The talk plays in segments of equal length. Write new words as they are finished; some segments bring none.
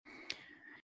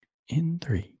In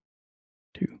 3,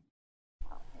 2,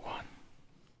 1.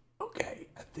 Okay,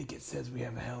 I think it says we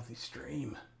have a healthy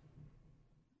stream.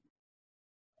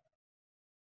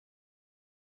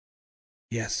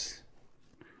 Yes.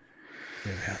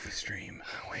 We have a healthy stream.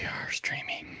 We are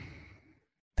streaming.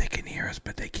 They can hear us,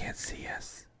 but they can't see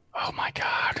us. Oh my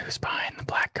God, who's behind the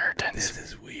black curtains? This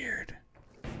is weird.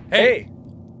 Hey,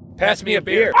 pass me a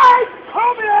beer.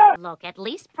 Look, at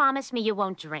least promise me you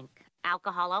won't drink.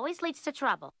 Alcohol always leads to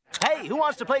trouble. Hey, who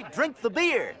wants to play Drink the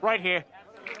Beer? Right here.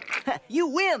 You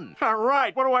win. All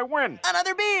right, what do I win?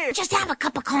 Another beer. Just have a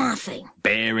cup of coffee.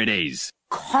 There it is.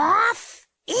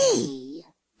 Coffee?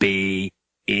 Beer.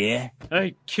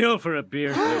 I'd kill for a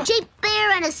beer. Cheap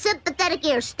beer and a sympathetic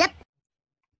ear. Step.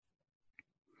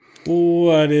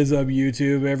 What is up,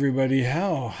 YouTube, everybody?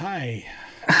 Hi.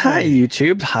 Hi,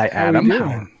 YouTube. Hi, How Adam. we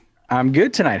doing? I'm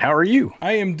good tonight. How are you?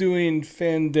 I am doing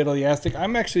fandiddlyastic.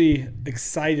 I'm actually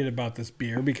excited about this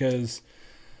beer because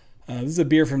this is a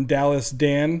beer from Dallas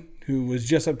Dan, who was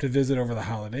just up to visit over the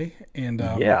holiday. And he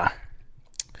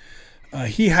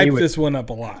hyped this one up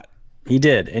a lot. He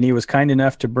did. And he was kind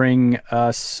enough to bring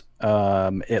us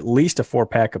at least a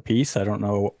 4-pack apiece. I don't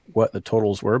know what the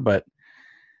totals were, but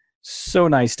so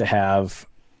nice to have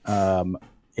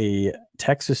a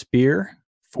Texas beer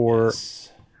for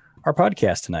our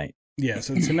podcast tonight. Yeah,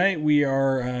 so tonight we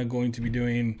are going to be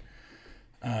doing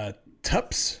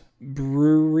Tups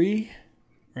Brewery,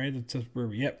 right? The Tups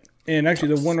Brewery, yep. And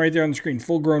actually the one right there on the screen,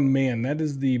 Full Grown Man, that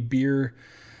is the beer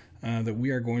that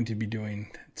we are going to be doing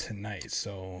tonight.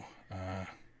 So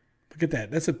look at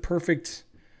that. That's a perfect...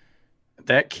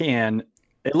 That can...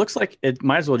 It looks like it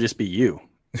might as well just be you.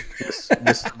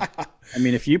 I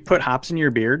mean, if you put hops in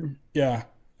your beard... Yeah,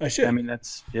 I should. I mean,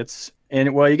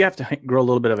 and well, you have to grow a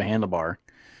little bit of a handlebar.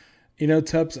 You know,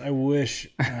 Tubbs, I wish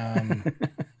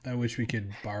we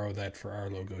could borrow that for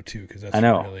our logo too, because that's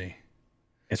really...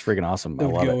 It's freaking awesome. I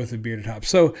It'll love go it. with the Bearded Hops.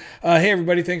 So, hey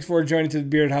everybody, thanks for joining to the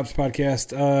Bearded Hops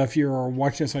podcast. If you're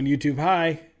watching us on YouTube,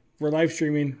 hi. We're live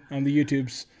streaming on the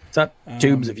YouTubes. What's up?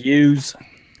 Tubes of Views.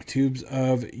 Tubes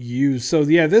of Views. So,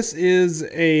 yeah, this is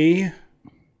a...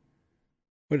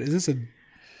 What is this? A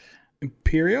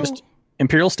Imperial? Just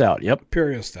Imperial Stout. Yep.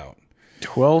 Imperial Stout.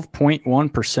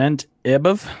 12.1%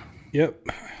 EBIV. Yep.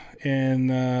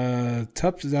 And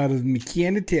Tups is out of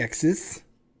McKinney, Texas.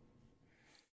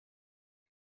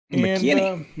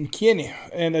 McKinney.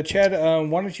 And Chad,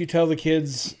 why don't you tell the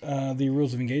kids the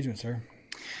rules of engagement, sir?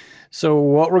 So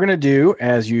what we're going to do,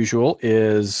 as usual,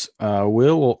 is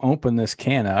we'll open this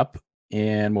can up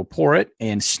and we'll pour it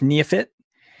and sniff it,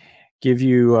 give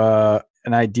you an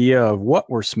idea of what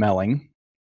we're smelling,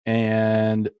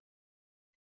 and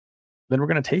then we're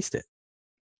going to taste it.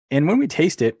 And when we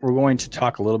taste it, we're going to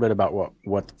talk a little bit about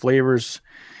what the flavors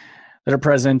that are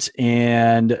present.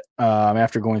 And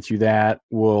after going through that,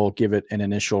 we'll give it an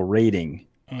initial rating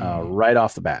right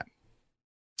off the bat.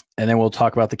 And then we'll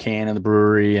talk about the can and the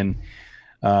brewery and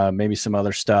maybe some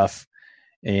other stuff.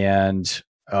 And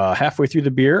halfway through the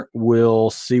beer, we'll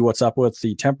see what's up with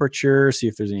the temperature, see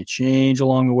if there's any change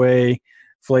along the way,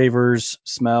 flavors,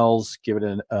 smells, give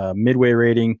it a midway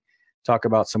rating, talk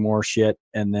about some more shit,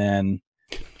 and then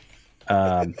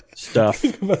stuff.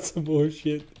 Talk about some more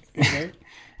shit. Okay.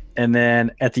 And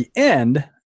then at the end,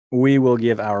 we will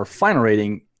give our final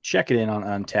rating, check it in on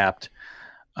Untapped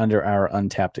under our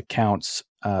Untapped accounts.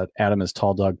 Adam is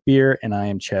Tall Dog Beer, and I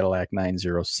am Cadillac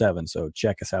 907. So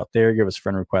check us out there. Give us a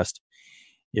friend request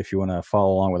if you want to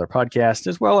follow along with our podcast,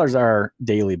 as well as our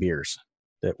daily beers.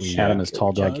 That we Adam is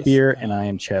Tall Dog Beer, and I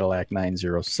am Cadillac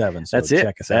 907. So that's it.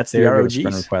 Check us out that's there. the Give us a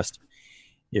friend request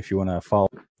if you want to follow.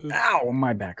 Ow,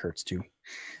 my back hurts too.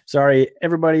 Sorry,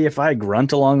 everybody, if I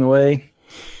grunt along the way.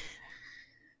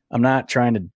 I'm not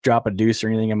trying to drop a deuce or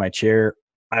anything in my chair.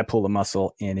 I pull the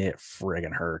muscle and it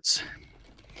friggin' hurts.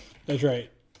 That's right.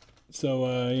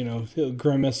 So he'll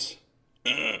grimace.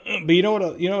 But you know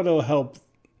what'll help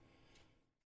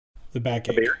the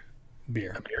backache? Beer.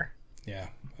 A beer? Yeah.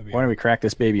 A beer. Why don't we crack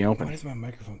this baby open? Why does my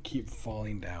microphone keep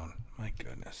falling down? My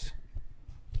goodness.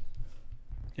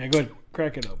 Yeah, go ahead.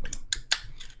 Crack it open.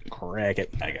 Crack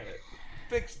it. I got it.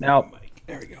 Fixed now, the mic.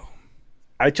 There we go.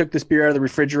 I took this beer out of the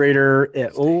refrigerator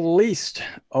at least,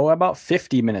 about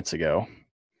 50 minutes ago.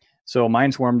 So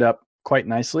mine's warmed up quite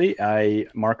nicely. I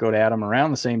Marco'd Adam around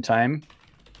the same time,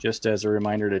 just as a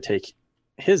reminder to take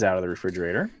his out of the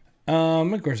refrigerator.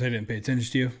 Of course, I didn't pay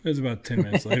attention to you. It was about 10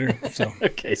 minutes later. So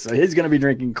okay, so he's going to be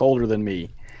drinking colder than me.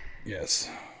 Yes.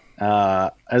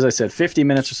 As I said, 50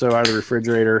 minutes or so out of the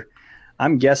refrigerator.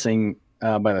 I'm guessing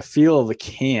by the feel of the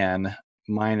can,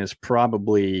 mine is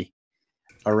probably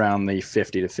around the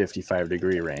 50 to 55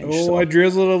 degree range. Oh, so I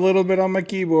drizzled a little bit on my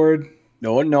keyboard.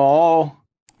 No.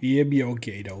 Yeah, be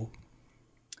okay though.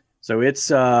 So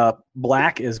it's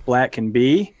black as black can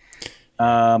be.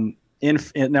 Now, in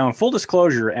full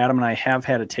disclosure, Adam and I have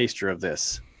had a taster of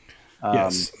this.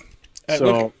 Yes. So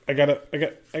Look, I got a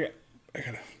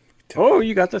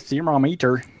you got the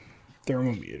thermometer,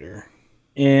 thermometer.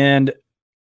 and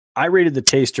I rated the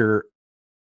taster.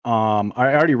 I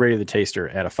already rated the taster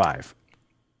at a 5,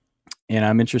 and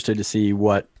I'm interested to see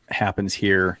what happens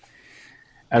here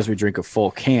as we drink a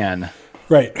full can.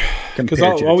 Right. Because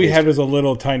all we had taster. was a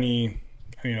little tiny.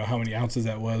 I don't know how many ounces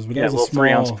that was, but Yeah, that a was little a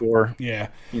small 3-ounce pour. Yeah.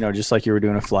 Just like you were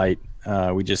doing a flight.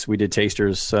 We did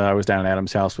tasters. I was down at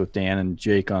Adam's house with Dan and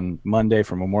Jake on Monday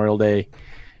for Memorial Day,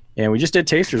 and we just did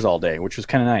tasters all day, which was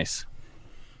kind of nice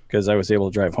because I was able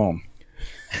to drive home.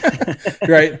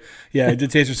 Right. Yeah, I did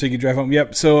taster so you could drive home.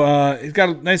 Yep. So it's got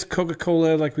a nice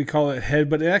Coca-Cola, like we call it, head,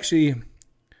 but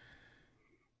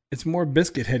it's more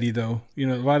biscuit heady though. A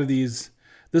lot of these.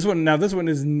 This one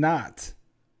is not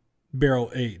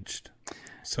barrel aged.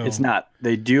 So It's not.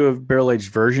 They do a barrel aged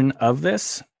version of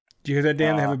this. Do you hear that,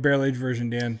 Dan? They have a barrel aged version,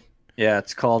 Dan. Yeah,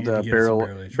 it's called You need to get us a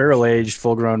barrel barrel-aged aged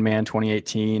full grown man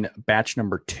 2018 batch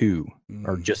number 2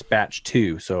 or just batch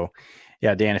 2. So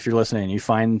yeah, Dan, if you're listening and you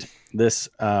find this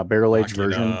barrel aged Lock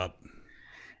it version, up.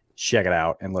 check it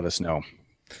out and let us know. All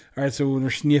right. So when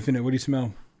we're sniffing it, what do you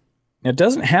smell? It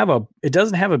doesn't have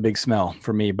a big smell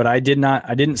for me, but I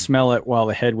didn't smell it while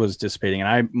the head was dissipating,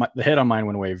 and the head on mine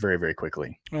went away very, very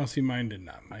quickly. Oh, see, mine did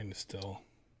not. Mine is still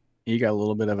You got a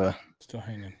little bit of a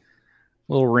hanging.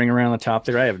 little ring around the top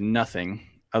there. I have nothing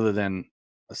other than,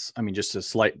 just a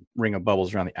slight ring of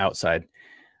bubbles around the outside.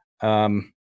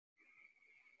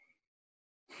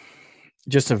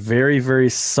 Just a very, very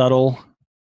subtle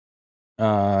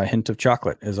hint of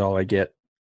chocolate is all I get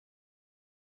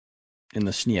in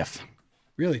the sniff.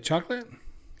 Really, chocolate?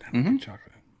 I don't like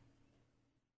chocolate.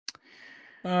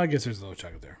 I guess there's a little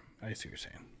chocolate there. I see what you're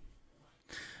saying.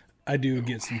 I do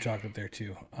get some chocolate there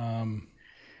too.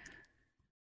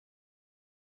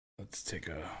 Let's take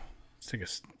a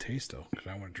taste though, because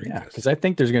I want to drink this. Because I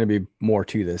think there's going to be more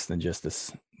to this than just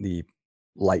the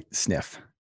light sniff.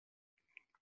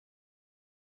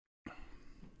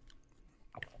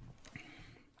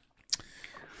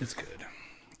 It's good.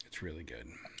 It's really good.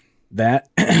 That,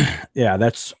 yeah,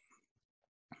 that's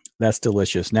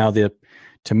delicious. Now,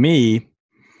 to me,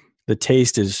 the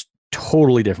taste is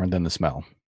totally different than the smell.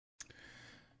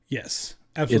 Yes,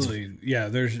 absolutely.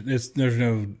 There's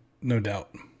no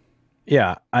doubt.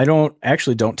 Yeah, I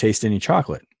don't taste any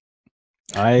chocolate.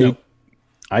 I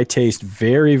taste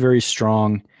very, very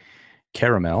strong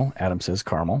caramel. Adam says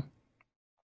caramel.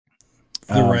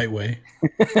 The right way.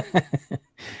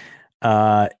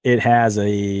 It has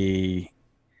a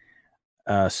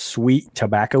sweet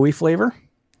tobacco-y flavor.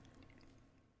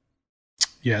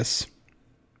 Yes.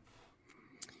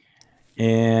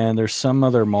 And there's some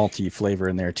other malty flavor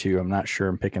in there too. I'm not sure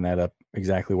I'm picking that up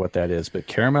exactly what that is, but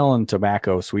caramel and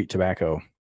tobacco, sweet tobacco,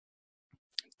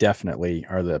 definitely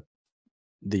are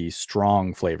the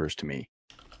strong flavors to me.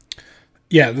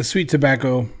 Yeah, the sweet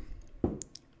tobacco.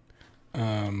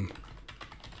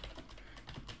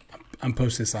 I'm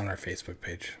posting this on our Facebook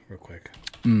page real quick.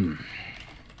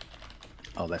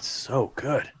 Oh, that's so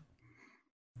good.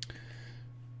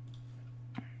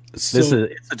 So,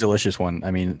 It's a delicious one.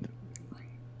 I mean,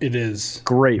 it is.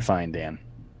 great find, Dan.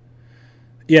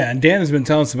 Yeah, and Dan has been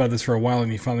telling us about this for a while,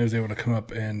 and he finally was able to come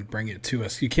up and bring it to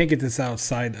us. You can't get this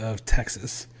outside of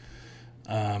Texas.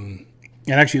 And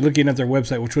actually looking at their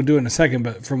website, which we'll do in a second,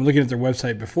 but from looking at their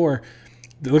website before,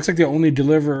 it looks like they only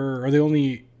deliver, or they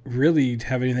only really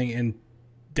have anything in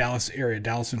Dallas area,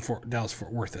 Dallas Fort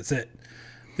Worth. That's it.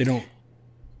 They don't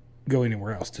go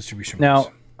anywhere else distribution.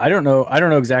 Now, I don't know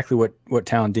exactly what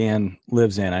town Dan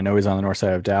lives in. I know he's on the north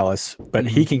side of Dallas, but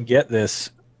he can get this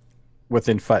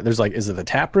within 5. There's is it the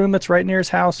tap room that's right near his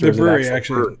house? Or the is it brewery, actual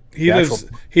actually.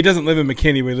 brew- He doesn't live in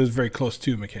McKinney, but he lives very close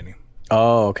to McKinney.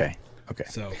 Oh, okay. Okay.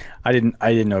 So I didn't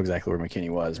know exactly where McKinney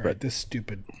was, right, but this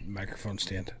stupid microphone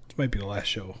stand. This might be the last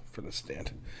show for the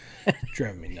stand.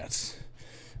 Driving me nuts.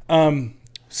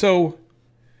 So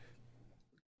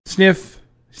sniff,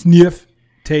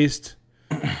 taste.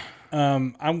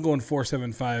 I'm going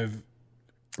 4.75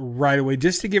 right away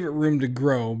just to give it room to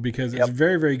grow because it's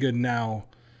very, very good now.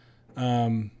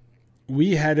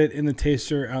 We had it in the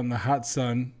taster out in the hot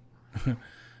sun.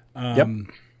 And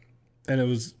it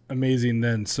was amazing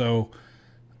then. So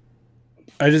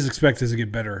I just expect this to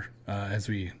get better as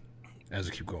we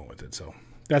keep going with it. So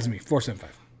that's me, 4.75.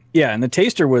 yeah, and the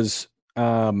taster was.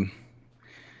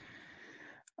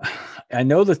 I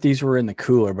know that these were in the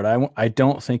cooler, but I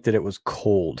don't think that it was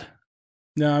cold.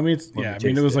 No, I mean, When we it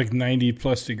was tasted like 90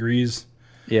 plus degrees.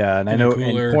 Yeah, and I In the know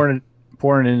cooler. and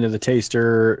pouring it into the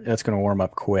taster, that's going to warm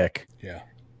up quick. Yeah.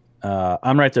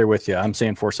 I'm right there with you. I'm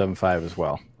saying 475 as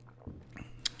well.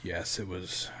 Yes, it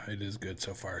is good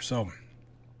so far. So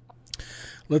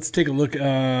let's take a look.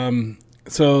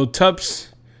 So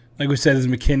Tups, like we said, is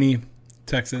McKinney,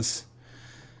 Texas,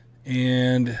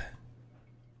 and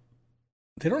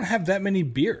they don't have that many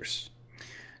beers.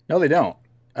 No, they don't.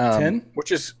 10?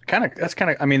 Which is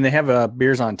I mean, they have a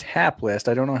beers on tap list.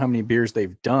 I don't know how many beers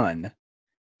they've done.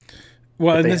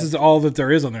 Well, and they this is all that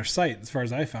there is on their site, as far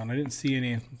as I found. I didn't see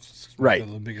any. Right. A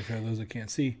little bigger for those that can't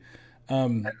see. I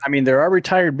mean, there are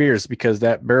retired beers because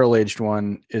that barrel aged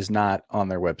one is not on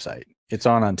their website. It's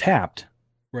on Untapped,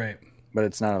 Right. but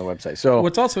it's not on the website. So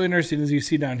What's also interesting is you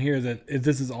see down here that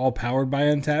this is all powered by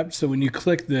Untapped. So when you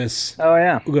click this, oh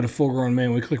yeah, we'll go to Full Grown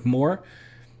Man. We click more.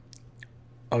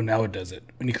 Oh, now it does it.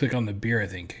 When you click on the beer, I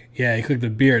think. Yeah, you click the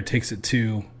beer, it takes it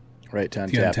to, right to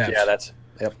Untapped. Untapped. Yeah, that's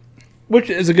yep. which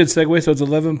is a good segue. So it's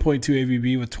 11.2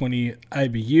 ABV with 20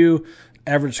 IBU.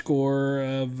 Average score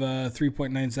of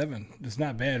 3.97. It's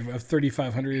not bad. Of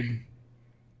 3,500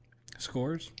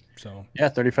 scores. So Yeah,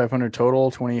 3,500 total,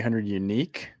 2,800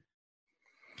 unique.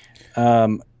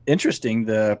 Interesting.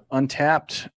 The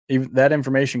Untapped, that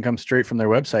information comes straight from their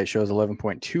website. Shows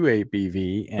 11.2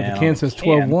 ABV, but and the can says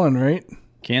 12.1, right?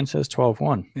 Can says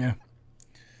 12.1. Yeah.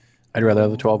 I'd rather have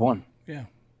the 12.1. Yeah.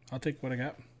 I'll take what I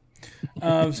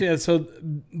got. So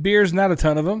beers, not a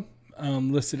ton of them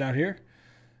listed out here.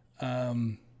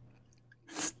 Of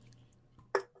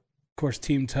course,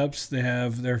 Team Tups, they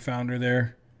have their founder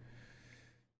there.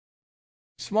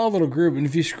 Small little group. And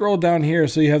if you scroll down here,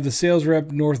 so you have the sales rep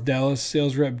North Dallas,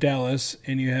 sales rep Dallas,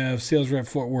 and you have sales rep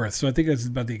Fort Worth. So I think that's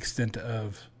about the extent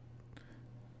of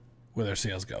where their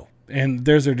sales go. And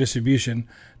there's their distribution,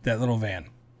 that little van.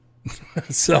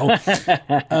 So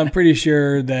I'm pretty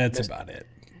sure that's about it.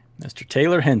 Mr.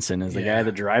 Taylor Henson is the Yeah. guy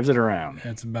that drives it around.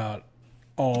 That's about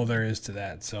all there is to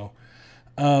that. So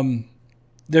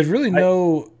there's really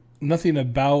nothing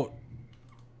about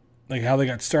like how they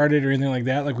got started or anything like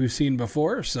that, like we've seen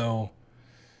before. So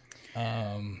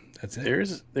that's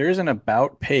it. There is an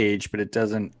about page, but it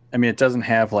doesn't. I mean, it doesn't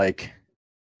have like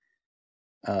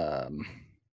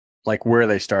where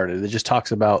they started. It just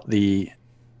talks about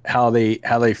how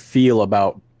they feel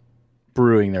about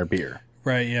brewing their beer.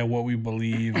 Right. Yeah. What we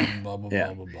believe and blah, blah, Yeah.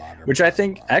 blah, blah, blah. Which I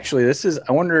think actually this is.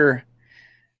 I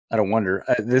don't wonder.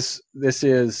 This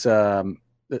is.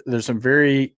 There's some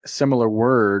very similar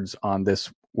words on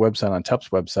this website, on Tup's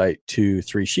website, to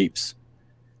Three Sheep's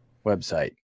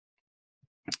website.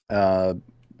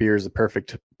 Beer is the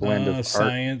perfect blend of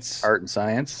science, art and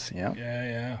science.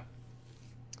 Yeah.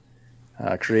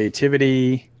 Yeah.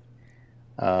 Creativity,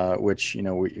 which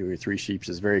we Three Sheep's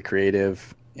is very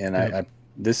creative, and Yep.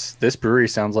 This brewery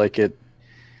sounds like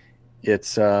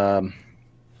it's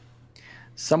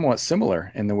somewhat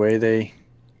similar in the way they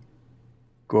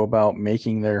go about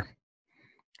making their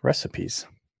recipes.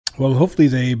 Well, hopefully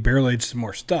they barrel age some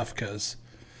more stuff because,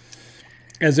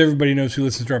 as everybody knows who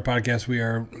listens to our podcast, we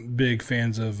are big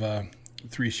fans of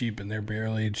Three Sheep and their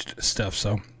barrel aged stuff.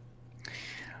 So,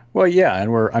 Well, yeah,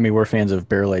 and we're fans of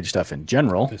barrel aged stuff in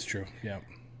general. that's true. Yeah.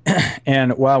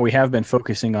 And while we have been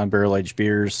focusing on barrel aged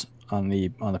beers on the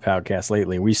podcast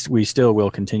lately, we still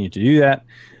will continue to do that.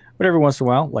 But every once in a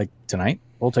while, like tonight,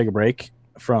 we'll take a break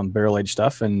from barrel aged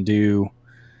stuff and do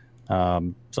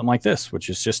something like this, which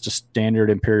is just a standard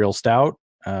imperial stout.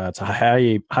 It's a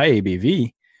high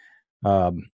ABV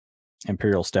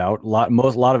imperial stout. A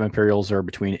lot of imperials are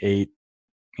between 8,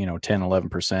 10,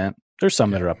 11%. There's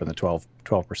some that are up in the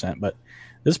 12%, but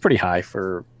this is pretty high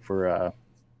for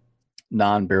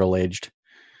non-barrel aged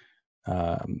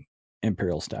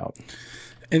imperial stout.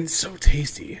 And it's so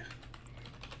tasty.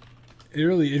 It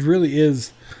really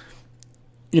is.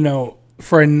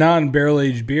 For a non-barrel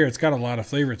aged beer, it's got a lot of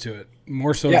flavor to it.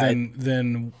 More so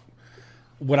than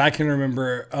what I can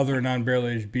remember other non-barrel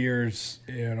aged beers,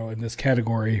 in this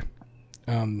category.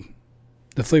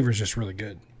 The flavor is just really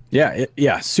good.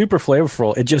 Yeah, super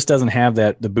flavorful. It just doesn't have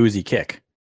the boozy kick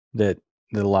that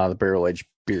a lot of the barrel aged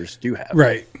beers do have.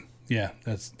 Right. Yeah,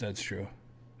 that's true.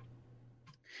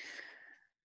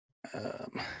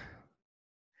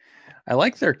 I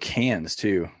like their cans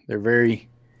too. They're very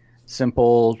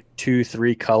simple,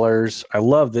 2-3 colors. I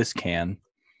love this can.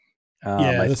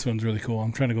 This one's really cool.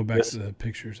 I'm trying to go back to the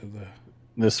pictures of the.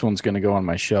 This one's going to go on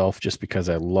my shelf just because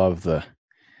I love the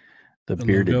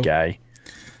bearded logo. guy.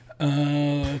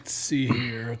 Let's see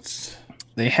here.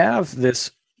 They have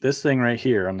this thing right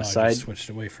here on the I side. just switched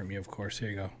away from you, of course. Here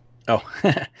you go. Oh,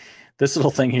 this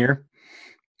little thing here,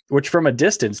 which from a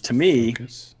distance to me,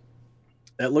 Focus.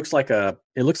 it looks like a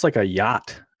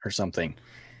yacht or something.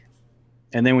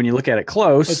 And then when you look at it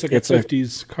close, It's like a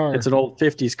 50s car. It's an old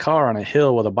 50s car on a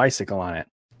hill with a bicycle on it,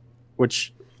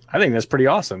 which I think that's pretty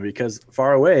awesome because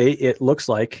far away it looks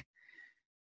like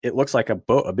a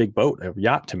boat, a big boat, a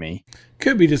yacht to me.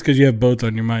 Could be just because you have boats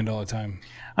on your mind all the time.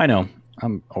 I know.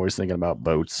 I'm always thinking about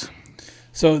boats.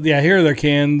 So yeah, here are their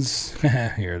cans.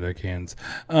 Here are their cans.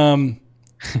 There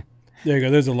you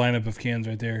go. There's a lineup of cans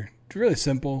right there. It's really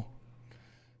simple.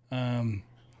 The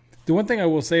one thing I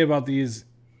will say about these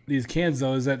cans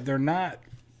though is that they're not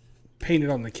painted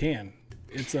on the can.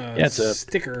 It's a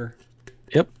sticker.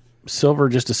 Yep,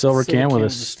 just a silver can with a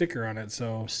sticker on it.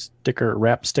 So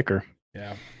wrap sticker.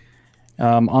 Yeah.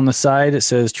 On the side it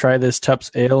says try this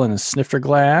Tups Ale in a snifter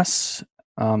glass.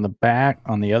 On the back,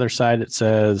 on the other side, it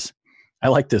says, I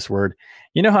like this word.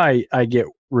 You know how I get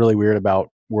really weird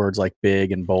about words like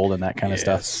big and bold and that kind of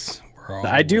stuff?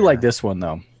 I do like this one,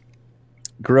 though.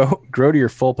 Grow to your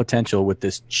full potential with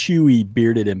this chewy,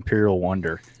 bearded Imperial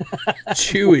Wonder.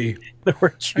 Chewy. The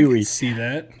word chewy. I can see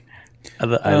that. I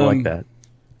like that.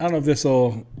 I don't know if this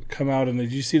will come out. And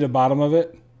did you see the bottom of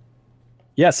it?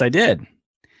 Yes, I did.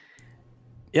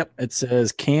 Yep, it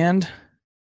says canned.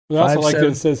 I also like that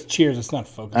it says cheers. It's not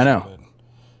focused. I know.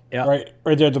 Yeah.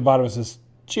 Right there at the bottom it says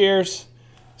cheers.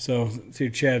 So see,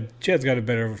 Chad's got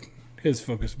his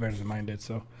focus better than mine did.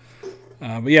 So,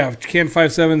 but yeah, can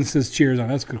 5.7 says cheers on.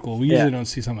 That's cool. We usually don't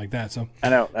see something like that. So I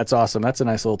know, that's awesome. That's a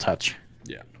nice little touch.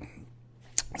 Yeah.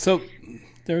 So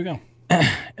there we go.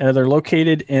 They're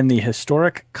located in the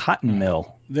historic cotton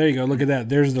mill. There you go. Look at that.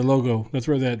 There's the logo. That's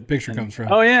where that picture comes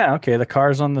from. Oh yeah. Okay. The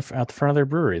car's out the front of their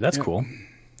brewery. That's cool.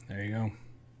 There you go.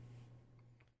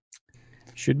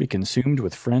 Should be consumed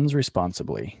with friends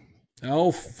responsibly.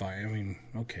 Oh, fine. I mean,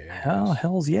 okay.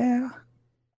 Hells yeah.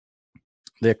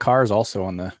 The car's also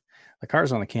on the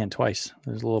car's on the can twice.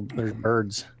 There's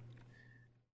birds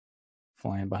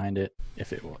flying behind it.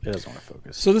 If it doesn't want to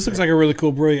focus. So this looks like a really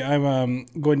cool brewery. I'm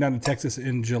going down to Texas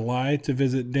in July to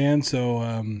visit Dan. So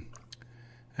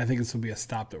I think this will be a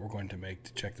stop that we're going to make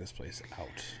to check this place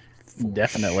out.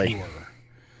 Definitely.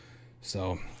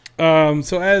 Sure.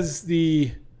 So as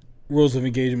the rules of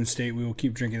engagement state, we will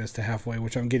keep drinking this to halfway,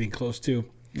 which I'm getting close to.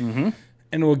 Mm-hmm.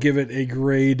 And we'll give it a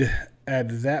grade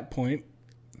at that point.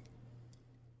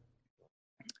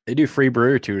 They do free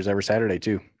brewery tours every Saturday,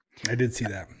 too. I did see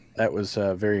that. That was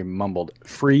very mumbled.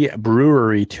 Free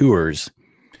brewery tours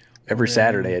every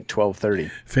Saturday at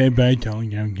 12:30.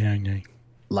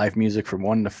 Live music from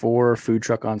 1 to 4, food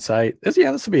truck on site. This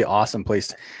will be an awesome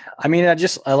place. I mean,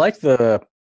 I like the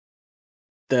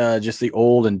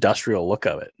old industrial look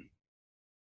of it.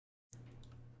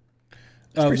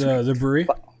 The brewery?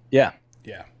 Yeah.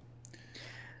 Yeah.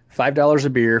 $5 a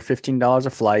beer, $15 a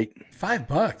flight.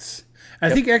 $5. I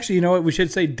think actually, you know what? We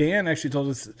should say Dan actually told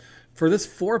us for this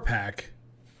 4-pack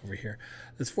over here,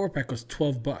 this 4-pack was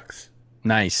 $12.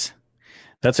 Nice.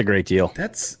 That's a great deal.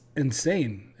 That's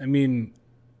insane. I mean,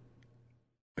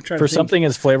 for something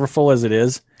as flavorful as it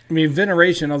is. I mean,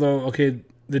 Veneration, although, okay,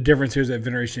 the difference here is that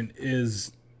Veneration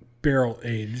is barrel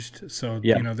aged. So,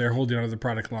 you know, they're holding on to the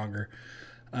product longer.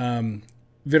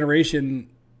 Veneration,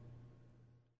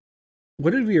 what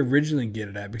did we originally get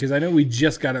it at? Because I know we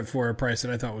just got it for a price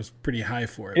that I thought was pretty high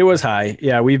for it. It was high.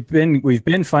 Yeah, we've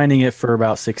been finding it for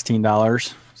about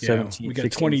 $16. Yeah, we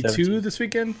got 22 17. This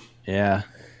weekend. Yeah.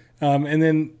 And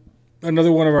then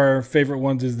another one of our favorite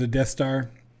ones is the Death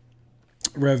Star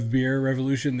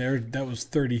Revolution. That was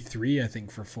 33, I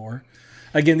think, for 4.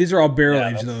 Again, these are all barrel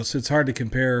aged though, so it's hard to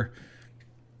compare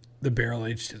the barrel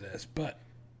age to this, but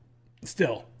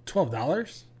still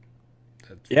 $12.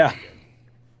 Yeah.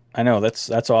 I know,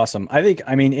 that's awesome.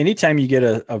 I mean, anytime you get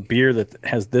a beer that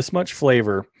has this much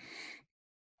flavor,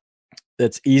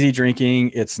 that's easy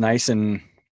drinking, it's nice and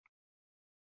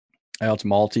it's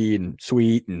malty and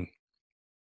sweet and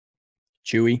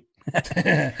chewy.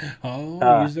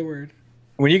 Use the word.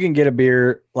 When you can get a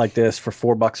beer like this for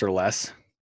 $4 or less,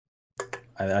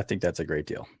 I think that's a great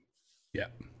deal. Yeah.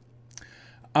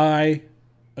 I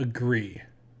agree.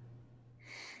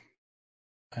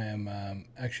 I am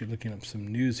actually looking up some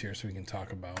news here so we can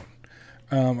talk about.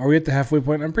 Are we at the halfway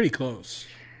point? I'm pretty close.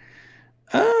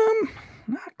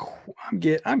 Not qu-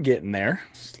 I'm getting there.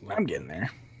 I'm getting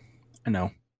there. I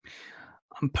know.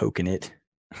 I'm poking it.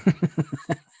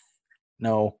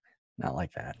 No, not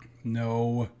like that.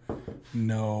 No.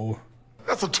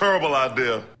 That's a terrible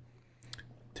idea.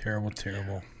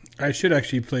 Terrible. I should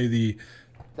actually play the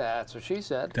That's what she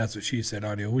said. That's what she said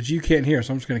audio, which you can't hear,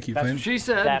 so I'm just going to keep playing.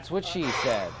 That's what she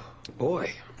said.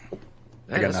 Boy,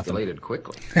 I got nothing. escalated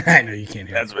quickly. I know you can't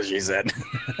hear. That's what she said.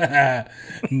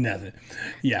 Nothing.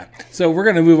 Yeah. So we're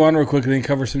going to move on real quickly and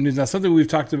cover some news. Now, something we've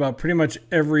talked about pretty much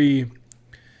every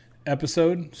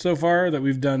episode so far that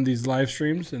we've done these live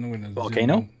streams. And when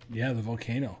Volcano? Yeah, the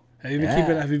volcano. Have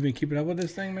you been keeping up with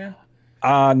this thing, man?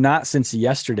 Not since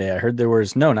yesterday. I heard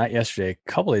not yesterday. A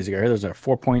couple days ago, I heard there was a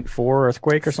 4.4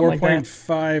 earthquake or something like that.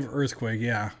 4.5 earthquake,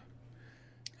 yeah.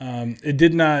 It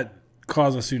did not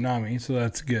cause a tsunami, so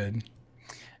that's good.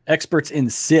 Experts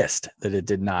insist that it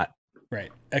did not.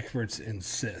 Right. Experts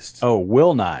insist. Oh,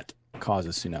 will not cause a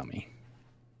tsunami.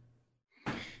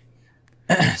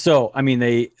 So, I mean,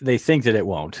 they think that it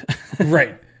won't.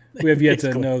 Right. We have yet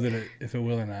to know that if it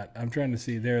will or not. I'm trying to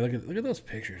see there. Look at those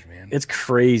pictures, man. It's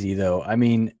crazy, though. I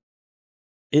mean,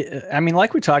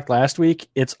 like we talked last week,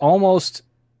 it's almost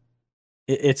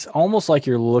like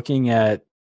you're looking at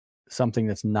something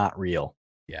that's not real.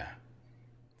 Yeah.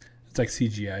 It's like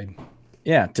CGI.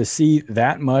 Yeah, to see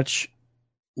that much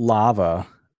lava.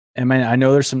 I mean, I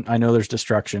know there's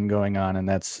destruction going on, and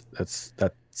that's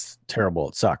terrible.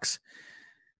 It sucks.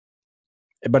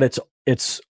 But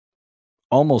it's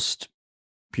almost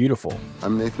beautiful.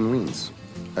 I'm Nathan Weens.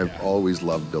 I've always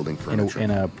loved building furniture.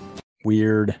 In a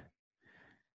weird.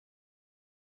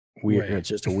 Way. It's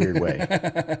just a weird way.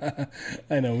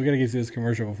 I know. We got to get to this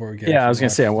commercial before we get. Yeah, I was gonna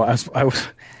say. Well, I was.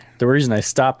 The reason I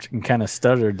stopped and kind of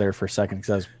stuttered there for a second because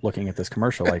I was looking at this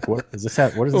commercial. Like, what is this?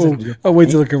 What is this? I'll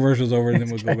wait till the commercial's over and then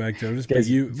we'll go back to it. Just put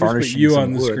you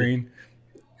on the wood. screen.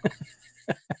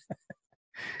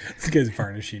 This guy's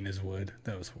varnishing his wood.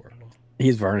 That was horrible.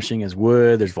 He's varnishing his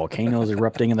wood. There's volcanoes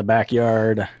erupting in the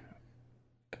backyard.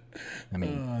 I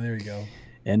mean, there you go.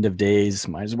 End of days.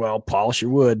 Might as well polish your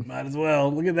wood. Might as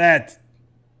well. Look at that.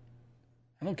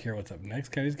 I don't care what's up next.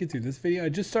 Can I just get through this video? I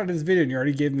just started this video and you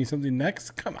already gave me something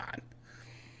next? Come on.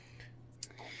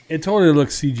 It totally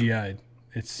looks CGI'd.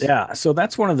 So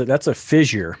that's a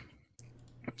fissure.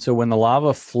 So when the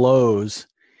lava flows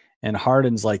and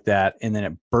hardens like that, and then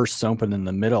it bursts open in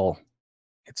the middle,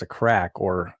 it's a crack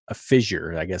or a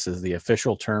fissure, I guess is the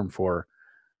official term for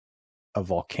a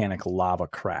volcanic lava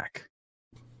crack.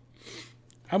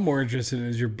 I'm more interested in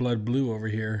is your blood blue over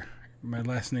here. My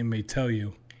last name may tell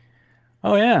you.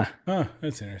 Oh, yeah. Oh,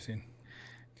 that's interesting.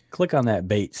 Click on that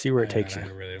bait. See where it takes you. I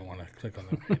really don't want to click on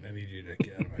the bait. I need you to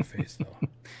get out of my face, though.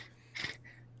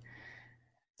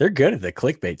 They're good at the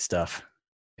clickbait stuff.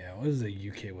 Yeah, what is the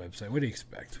UK website? What do you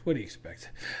expect?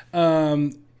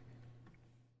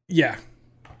 Yeah,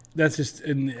 that's just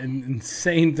an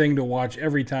insane thing to watch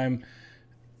every time.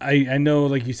 I know,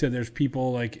 like you said, there's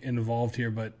people like involved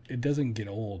here, but it doesn't get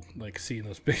old. Like seeing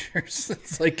those pictures,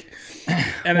 it's like,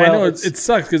 and I know it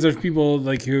sucks because there's people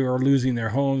like who are losing their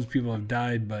homes. People have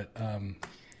died, but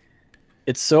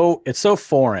it's so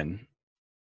foreign.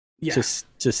 Yeah.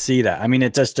 To see that. I mean,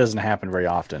 it just doesn't happen very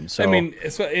often. So I mean,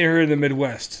 it's here in the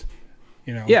Midwest,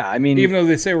 you know. Yeah, I mean, even though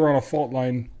they say we're on a fault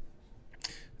line,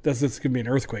 it's going to be an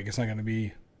earthquake. It's not going to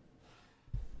be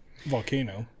a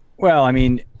volcano. Well, I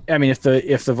mean, if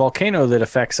the volcano that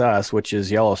affects us, which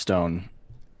is Yellowstone,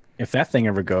 if that thing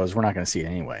ever goes, we're not going to see it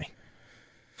anyway.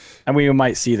 And we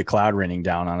might see the cloud raining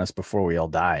down on us before we all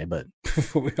die, but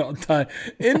before we all die,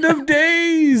 end of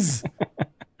days.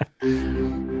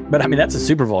 But I mean, that's a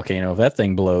super volcano. If that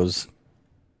thing blows,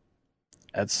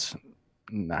 that's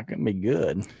not going to be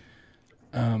good.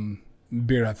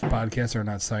 Beard Off the Podcast are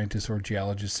not scientists or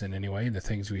geologists in any way. The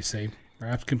things we say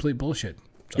are complete bullshit.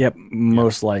 So,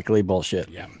 most likely bullshit.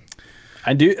 Yeah,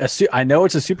 I know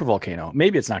it's a super volcano.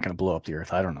 Maybe it's not going to blow up the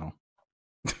Earth. I don't know.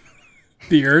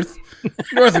 The Earth,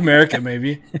 North America,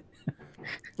 maybe.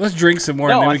 Let's drink some more.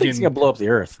 No, and then I think it's going to blow up the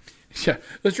Earth. Yeah,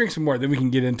 let's drink some more. Then we can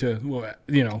get into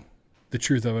the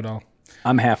truth of it all.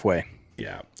 I'm halfway.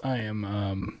 Yeah, I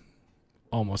am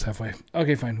almost halfway.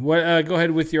 Okay, fine. What? Go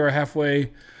ahead with your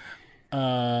halfway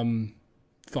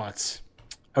thoughts.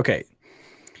 Okay,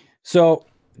 so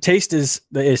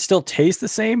it still tastes the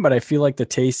same, but I feel like the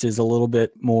taste is a little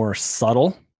bit more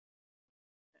subtle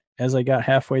as I got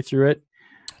halfway through it,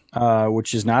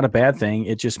 which is not a bad thing.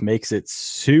 It just makes it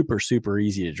super, super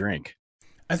easy to drink.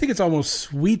 I think it's almost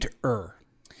sweeter.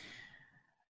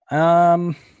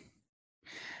 What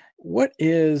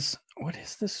is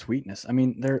the sweetness? I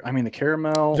mean, the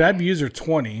caramel. Jab are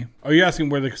 20. Are you asking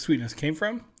where the sweetness came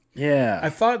from? Yeah. I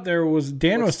thought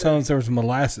Dan was telling us there was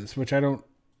molasses, which I don't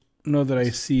know that I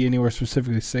see anywhere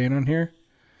specifically saying on here.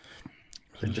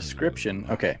 The description.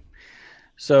 Okay.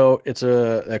 So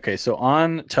so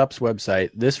on Tup's website,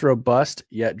 this robust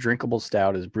yet drinkable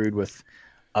stout is brewed with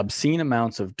obscene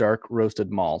amounts of dark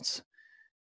roasted malts.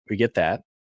 We get that.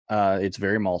 It's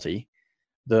very malty.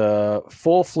 This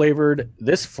full flavored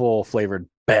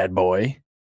bad boy.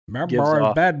 Bad Gives boy,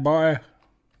 off bad boy.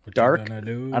 What you dark. gonna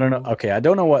do? I don't know. Okay, I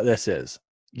don't know what this is.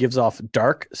 Gives off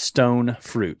dark stone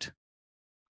fruit.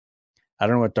 I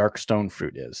don't know what dark stone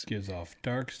fruit is. Gives off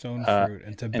dark stone fruit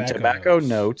and tobacco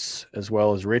notes, as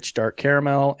well as rich dark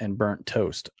caramel and burnt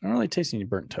toast. I don't really taste any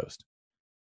burnt toast.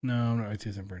 No, I'm not really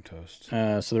tasting burnt toast.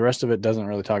 So the rest of it doesn't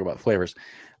really talk about flavors.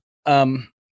 I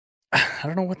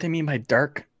don't know what they mean by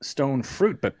dark stone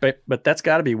fruit, but that's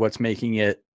got to be what's making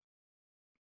it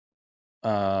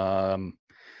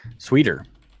sweeter.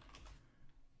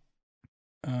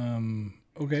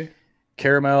 Okay.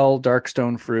 Caramel, dark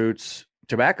stone fruits,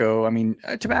 tobacco. I mean,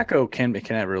 tobacco can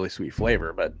have really sweet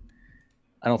flavor, but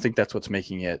I don't think that's what's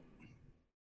making it.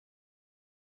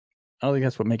 I don't think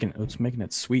that's what's making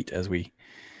it sweet as we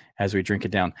drink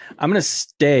it down. I'm gonna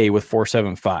stay with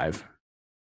 475.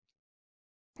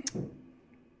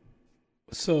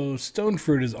 So stone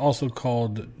fruit is also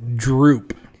called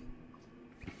droop.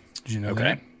 Did you know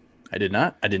that? I did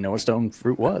not. I didn't know what stone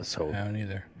fruit was. So I don't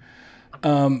either.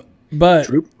 But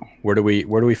droop. Where do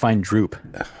we find droop?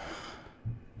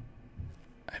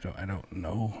 I don't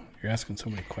know. You're asking so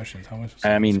many questions. How much?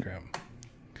 I mean,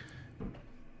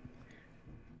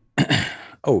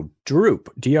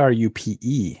 droop.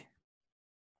 DRUPE.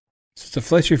 So it's a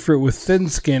fleshy fruit with thin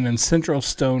skin, and central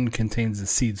stone contains the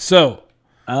seeds. So,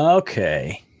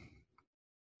 okay.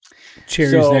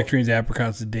 Cherries, nectarines,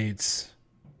 apricots, dates.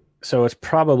 So it's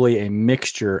probably a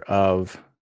mixture of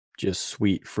just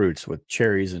sweet fruits with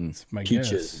cherries and peaches.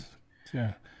 Guess.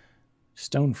 Yeah.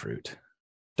 Stone fruit.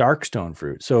 Dark stone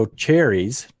fruit. So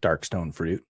cherries, dark stone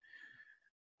fruit.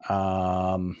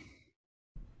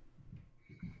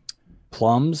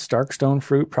 Plums, dark stone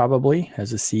fruit probably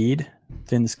has a seed,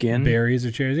 thin skin. Berries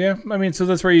or cherries. Yeah. I mean, so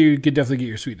that's where you could definitely get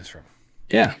your sweetness from.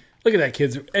 Yeah. Look at that,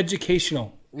 kids.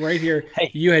 Educational. Right here. Hey.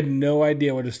 You had no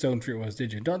idea what a stone fruit was,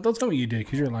 did you? Don't tell me you did,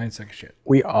 because you're a lying sack of shit.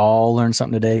 We all learned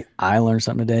something today. I learned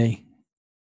something today.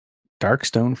 Dark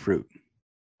stone fruit.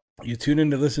 You tune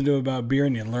in to listen to about beer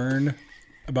and you learn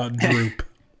about droop.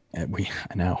 I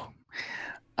know.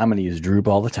 I'm going to use droop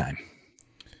all the time.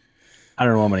 I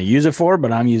don't know what I'm going to use it for,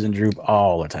 but I'm using droop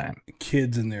all the time.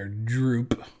 Kids in their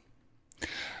droop.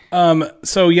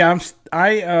 So yeah, I'm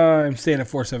staying at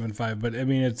 475, but I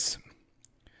mean it's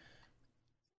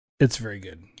very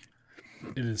good.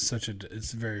 It is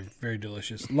it's very, very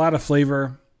delicious. A lot of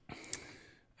flavor.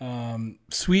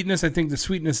 Sweetness. I think the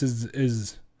sweetness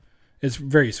is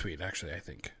very sweet. Actually, I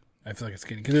feel like it's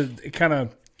getting, because it kind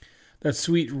of, that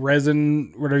sweet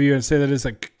resin, whatever you want to say that is,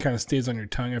 like kind of stays on your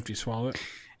tongue after you swallow it.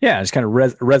 Yeah, it just kind of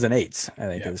resonates. I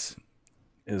think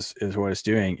is what it's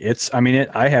doing.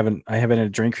 I haven't had a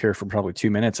drink here for probably 2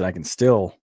 minutes, and I can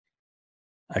still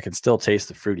taste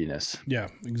the fruitiness. Yeah,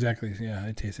 exactly. Yeah,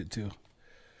 I taste it too.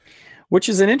 Which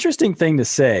is an interesting thing to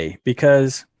say,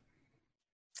 because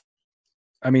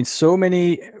I mean, so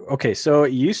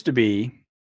it used to be,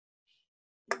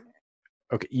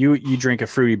 you drink a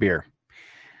fruity beer.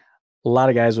 A lot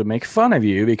of guys would make fun of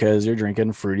you because you're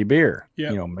drinking fruity beer.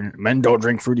 Yep. You know, men don't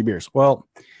drink fruity beers. Well,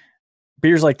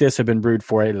 beers like this have been brewed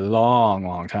for a long,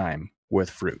 long time with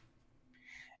fruit.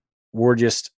 We're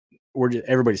just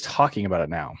everybody's talking about it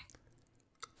now.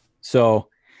 So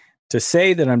to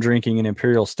say that I'm drinking an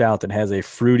imperial stout that has a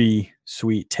fruity,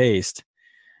 sweet taste,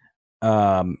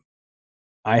 I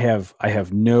have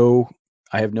no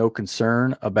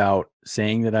concern about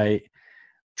saying that I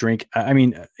drink. I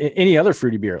mean, any other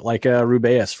fruity beer, like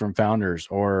Rubaeus from Founders,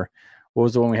 or what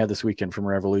was the one we had this weekend from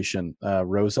Revolution?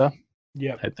 Rosa.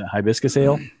 Yeah. The hibiscus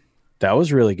ale. That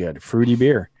was really good. Fruity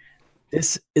beer.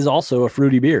 This is also a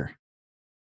fruity beer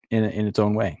in its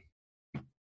own way.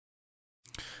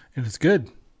 And it's good.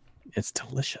 It's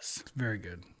delicious. It's very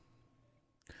good.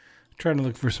 I'm trying to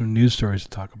look for some news stories to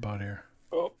talk about here.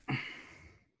 Oh.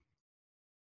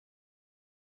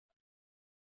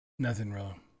 Nothing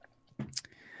really.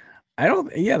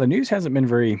 The news hasn't been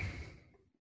very,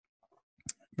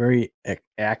 very,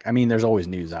 I mean, there's always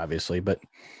news, obviously, but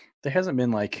there hasn't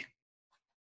been like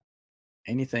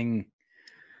anything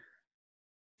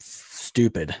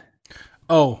stupid.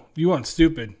 Oh, you want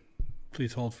stupid?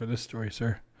 Please hold for this story,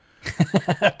 sir.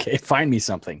 Okay, find me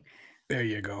something. There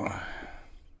you go.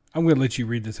 I'm going to let you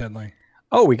read this headline.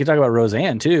 Oh, we could talk about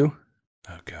Roseanne too.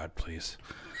 Oh God, please.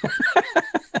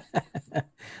 I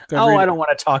don't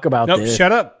want to talk about this. Nope,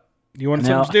 shut up. You want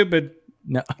something stupid?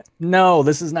 No,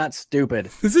 this is not stupid.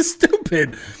 This is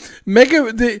stupid.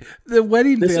 The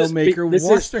wedding veil maker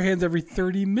washed their hands every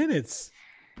 30 minutes.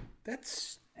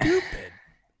 That's stupid.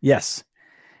 Yes.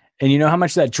 And you know how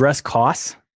much that dress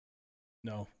costs?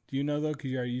 No. Do you know, though?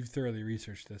 Because you've thoroughly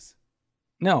researched this.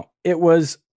 No, it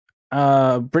was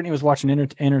Brittany was watching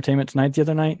Entertainment Tonight the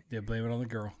other night. Yeah, blame it on the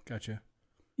girl. Gotcha.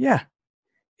 Yeah.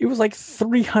 It was like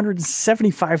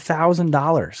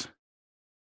 $375,000.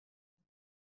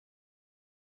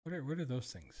 What are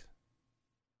those things?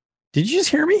 Did you just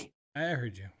hear me? I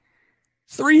heard you.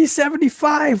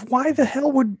 375. Why the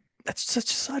hell would that's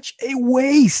such a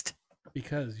waste?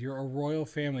 Because you're a royal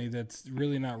family that's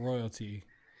really not royalty.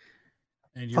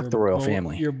 And Fuck the royal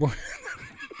family. You're born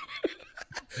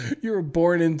you were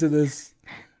born into this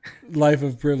life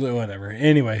of privilege, whatever.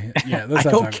 Anyway, yeah, I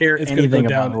don't care anything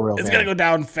about the royal family. It's gonna go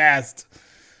down fast.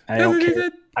 I don't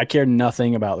care. I care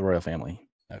nothing about the royal family.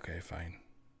 Okay, fine.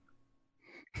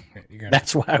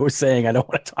 That's why I was saying I don't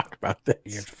want to talk about this.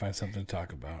 You have to find something to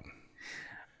talk about.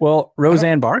 Well,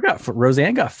 Roseanne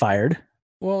got fired.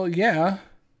 Well, yeah.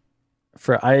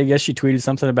 I guess she tweeted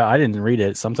something about, I didn't read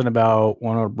it, something about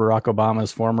one of Barack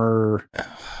Obama's former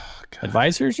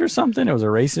advisors or something. It was a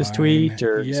racist tweet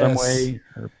or some way.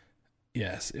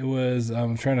 Yes, it was.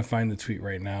 I'm trying to find the tweet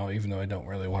right now, even though I don't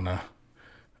really want to.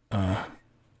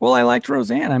 Well, I liked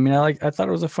Roseanne. I mean, I thought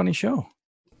it was a funny show.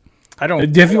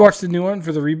 Have you watched the new one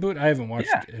for the reboot? I haven't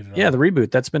watched it at all. Yeah, the reboot.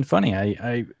 That's been funny.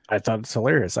 I thought it's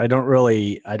hilarious. I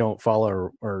don't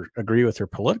follow or agree with her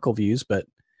political views, but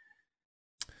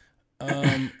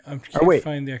I'm trying to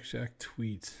find the exact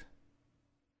tweet.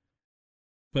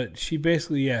 But she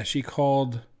basically, she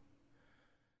called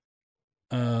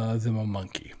them a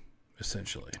monkey,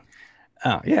 essentially.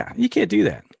 Oh, yeah. You can't do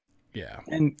that. Yeah.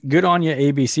 And good on you,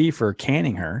 ABC, for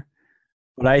canning her.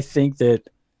 But I think that,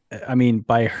 I mean,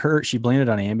 by her, she blamed it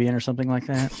on Ambien or something like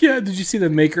that. Yeah. Did you see the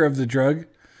maker of the drug?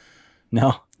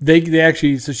 No. They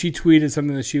actually, so she tweeted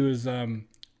something that she was on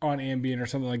Ambien or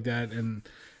something like that, and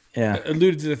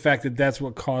alluded to the fact that that's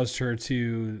what caused her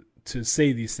to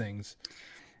say these things.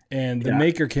 And the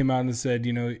maker came out and said,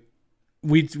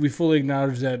 we fully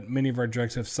acknowledge that many of our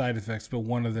drugs have side effects, but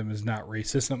one of them is not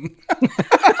racism.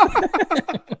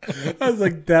 I was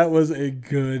like, that was a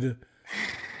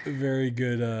very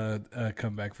good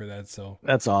comeback for that. So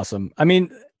that's awesome. I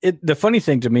mean, the funny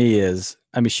thing to me is,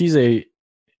 I mean, she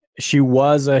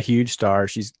was a huge star.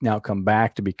 She's now come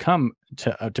back to be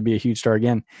a huge star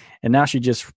again, and now she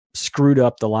just screwed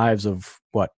up the lives of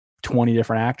 20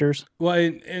 different actors. Well,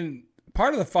 and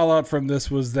part of the fallout from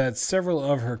this was that several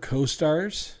of her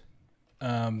co-stars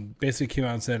basically came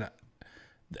out and said,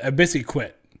 I basically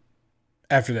quit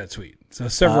after that tweet. So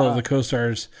several of the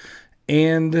co-stars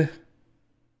and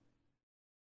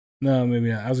no, maybe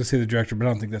not. I was going to say the director, but I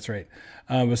don't think that's right.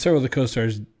 But several of the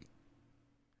co-stars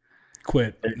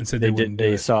quit and said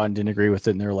they saw and didn't agree with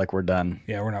it, and they were like, we're done.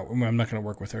 Yeah, I'm not going to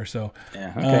work with her. So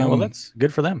yeah, okay. Well, that's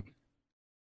good for them.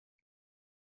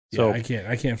 So yeah,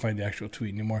 I can't find the actual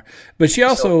tweet anymore. But she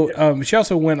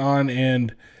also went on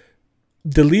and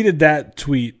deleted that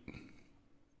tweet,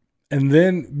 and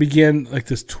then began like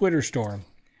this Twitter storm.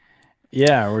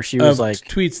 Yeah, where she was like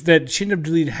tweets that she ended up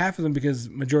deleting half of them because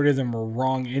majority of them were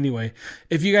wrong anyway.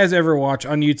 If you guys ever watch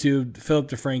on YouTube, Philip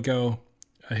DeFranco,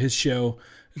 his show,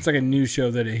 it's like a news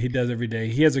show that he does every day.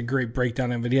 He has a great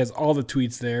breakdown of it. He has all the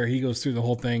tweets there. He goes through the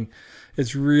whole thing.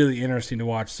 It's really interesting to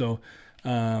watch. So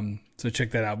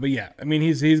check that out. But yeah, I mean,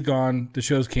 he's gone. The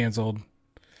show's canceled,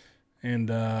 and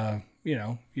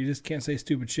you just can't say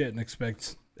stupid shit and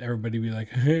expect everybody to be like,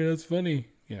 "Hey, that's funny."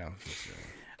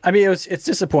 I mean, it's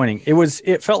disappointing.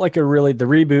 It felt like the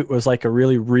reboot was like a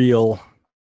really real,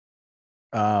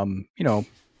 blue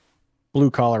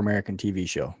collar American TV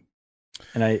show,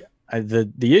 and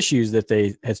the issues that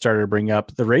they had started to bring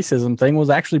up, the racism thing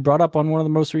was actually brought up on one of the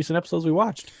most recent episodes we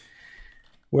watched,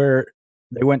 where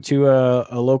they went to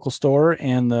a local store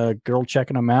and the girl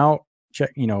checking them out,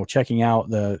 checking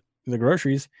out the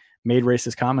groceries, made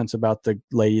racist comments about the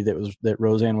lady that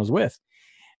Roseanne was with.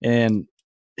 And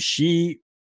she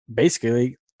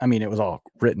basically, I mean, it was all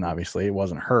written, obviously it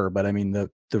wasn't her, but I mean, the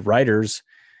writers,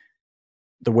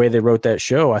 the way they wrote that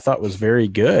show, I thought was very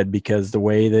good, because the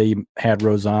way they had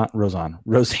Roseanne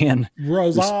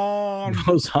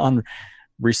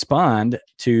respond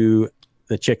to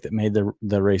the chick that made the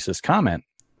racist comment.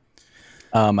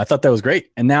 I thought that was great.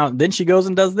 And then she goes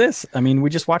and does this. I mean, we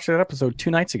just watched that episode 2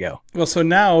 nights ago. Well, so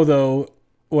now though,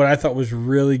 what I thought was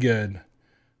really good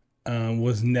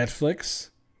was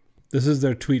Netflix. This is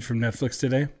their tweet from Netflix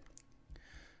today.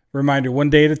 Reminder, One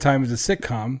Day at a Time is a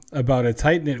sitcom about a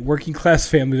tight-knit working-class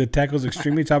family that tackles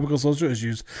extremely topical social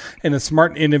issues in a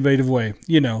smart and innovative way.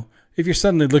 If you're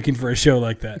suddenly looking for a show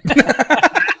like that.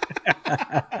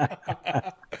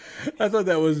 I thought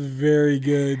that was very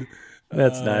good.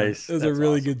 That's nice. It was a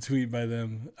really good tweet by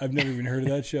them. I've never even heard of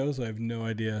that show, so I have no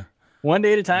idea. One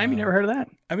Day at a Time. You never heard of that?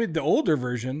 I mean, the older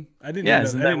version. I didn't Yeah, know,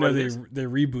 isn't I that didn't what know it is? they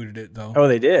rebooted it though. Oh,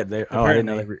 they did. I didn't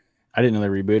know Apparently. I didn't know they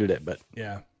rebooted it, but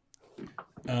Yeah.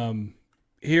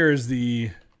 Here's the.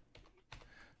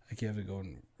 I can't have to go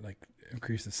and like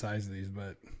increase the size of these,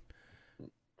 but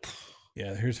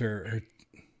yeah, here's her.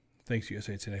 Thanks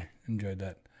USA Today. Enjoyed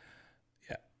that.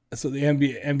 Yeah. So the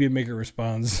ambient maker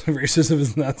responds: racism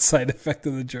is not a side effect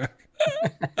of the drug.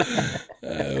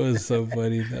 That was so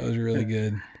funny. That was really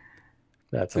good.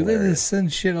 that's They hilarious.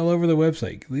 send shit all over the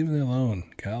website. Leave me alone.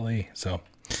 Golly. So,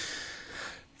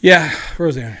 yeah,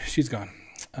 Roseanne, she's gone.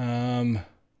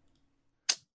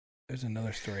 There's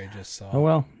another story I just saw. Oh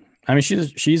well. I mean,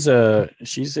 she's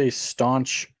a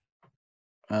staunch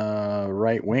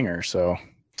right winger. So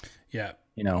Yeah.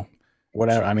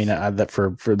 whatever. I mean, that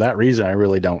for that reason, I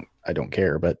really don't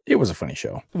care. But it was a funny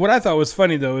show. What I thought was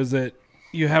funny though is that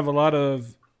you have a lot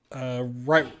of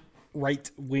right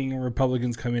wing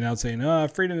Republicans coming out saying,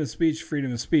 freedom of speech,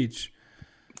 freedom of speech.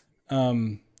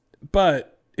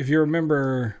 But if you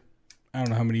remember, I don't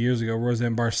know how many years ago,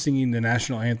 Roseanne Barr singing the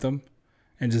national anthem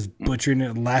and just butchering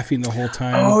it, laughing the whole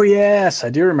time. Oh yes, I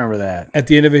do remember that. At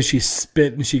the end of it, she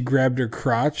spit and she grabbed her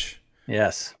crotch.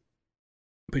 Yes.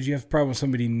 But you have a problem with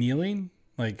somebody kneeling?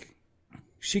 Like,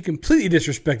 she completely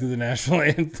disrespected the national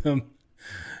anthem.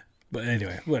 But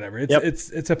anyway, whatever.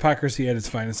 It's hypocrisy at its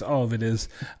finest. All of it is.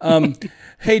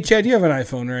 Hey, Chad, you have an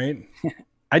iPhone, right?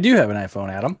 I do have an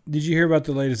iPhone, Adam. Did you hear about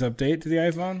the latest update to the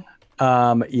iPhone?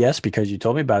 Yes, because you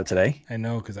told me about it today. I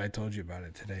know, because I told you about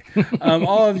it today.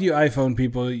 All of you iPhone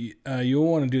people, you'll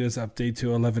want to do this update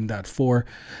to 11.4.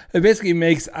 It basically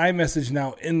makes iMessage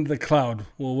now in the cloud.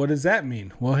 Well, what does that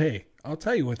mean? Well, hey, I'll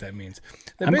tell you what that means.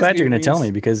 I'm glad you're going to tell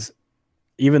me, because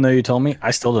even though you told me, I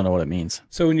still don't know what it means.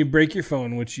 So when you break your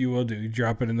phone, which you will do, you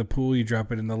drop it in the pool, you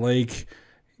drop it in the lake,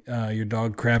 your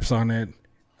dog craps on it,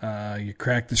 you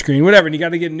crack the screen, whatever, and you got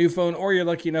to get a new phone, or you're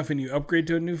lucky enough and you upgrade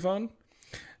to a new phone.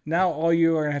 Now all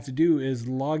you are going to have to do is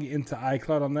log into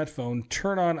iCloud on that phone,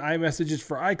 turn on iMessages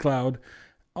for iCloud.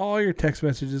 All your text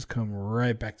messages come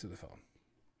right back to the phone.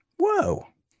 Whoa.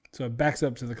 So it backs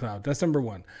up to the cloud. That's number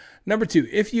one. Number two,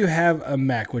 if you have a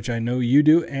Mac, which I know you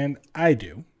do and I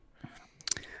do,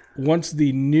 once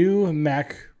the new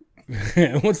Mac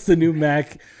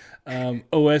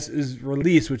OS is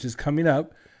released, which is coming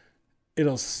up,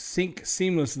 it'll sync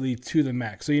seamlessly to the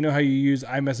Mac. So you know how you use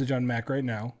iMessage on Mac right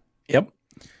now? Yep.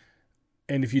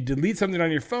 And if you delete something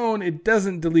on your phone, it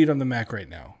doesn't delete on the Mac right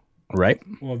now. Right.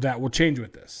 Well, that will change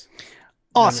with this.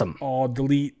 Awesome. It'll all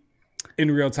delete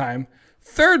in real time.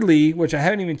 Thirdly, which I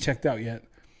haven't even checked out yet,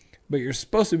 but you're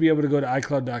supposed to be able to go to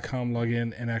iCloud.com, log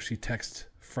in, and actually text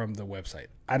from the website.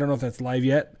 I don't know if that's live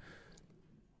yet,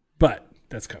 but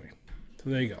that's coming. So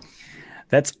there you go.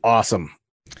 That's awesome.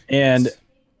 And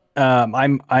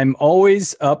I'm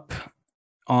always up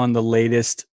on the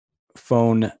latest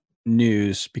phone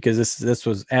news, because this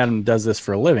was Adam does this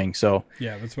for a living. So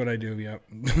yeah, that's what I do. Yep.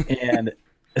 And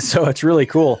so it's really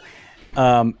cool.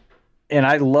 And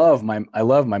I love my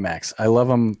Macs. I love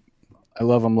them. I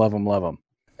love them.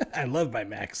 I love my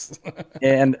Macs.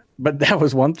 But that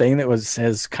was one thing that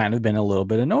has kind of been a little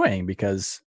bit annoying,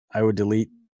 because I would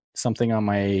delete something on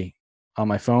my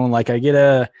phone. Like I get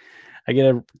a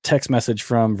text message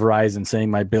from Verizon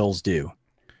saying my bill's due.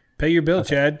 Pay your bill,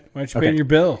 Chad. Why don't you pay your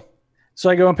bill? So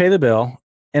I go and pay the bill,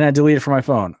 and I delete it from my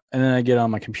phone, and then I get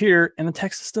on my computer, and the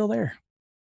text is still there.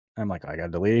 I'm like, I got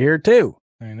to delete it here too.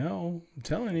 I know. I'm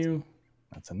telling you.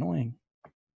 That's annoying.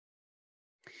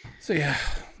 So yeah,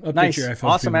 update Nice. your iPhone.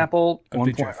 Awesome. People. Apple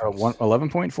Update your iPhones.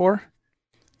 11.4.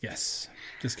 Yes,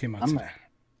 just came out today.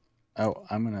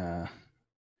 I'm gonna.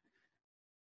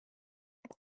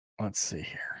 Let's see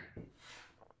here.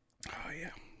 Oh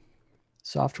yeah.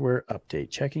 Software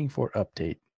update. Checking for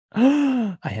update.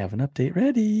 I have an update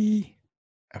ready.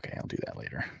 Okay, I'll do that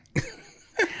later.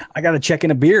 I got to check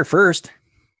in a beer first.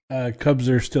 Cubs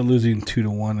are still losing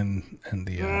 2-1 in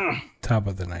the top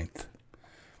of the ninth.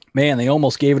 Man, they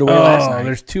almost gave it away last night.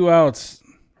 There's 2 outs.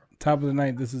 Top of the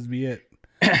ninth. This is be it.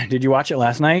 Did you watch it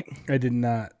last night? I did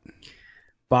not.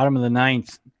 Bottom of the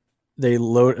ninth,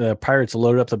 Pirates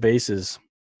loaded up the bases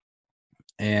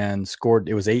and scored.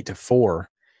 It was 8-4.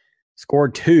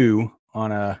 Scored 2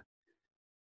 on a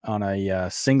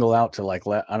single out to I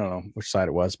don't know which side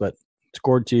it was, but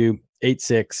scored 2,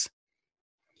 8-6,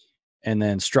 and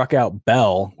then struck out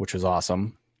Bell, which was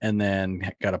awesome, and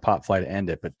then got a pop fly to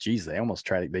end it. But geez, they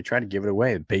tried to give it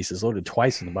away. Bases loaded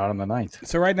twice in the bottom of the ninth.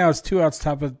 So right now it's 2 outs,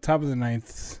 top of the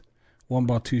ninth, 1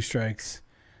 ball, 2 strikes.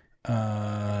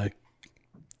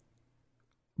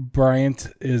 Bryant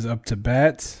is up to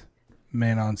bat.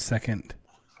 Man on second.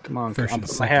 Come on, First I'm and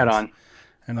putting my hat second. on.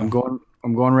 And I'm going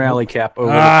I'm going rally cap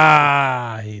over.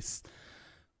 He's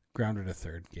grounded a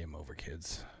third. Game over,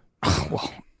 kids.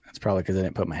 Well, that's probably because I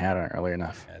didn't put my hat on early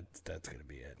enough. That's gonna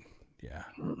be it. Yeah.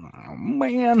 Oh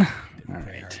man. All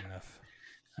right.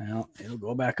 Well, it'll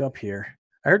go back up here.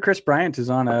 I heard Chris Bryant is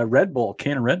on a Red Bull,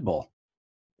 can of Red Bull.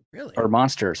 Really? Or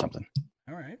Monster or something.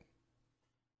 All right.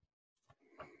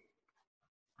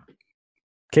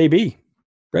 KB,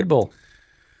 Red Bull.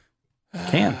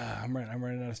 Can. I'm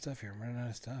running out of stuff here.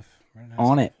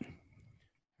 On it. All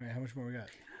right, how much more we got?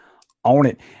 On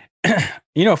it.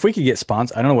 If we could get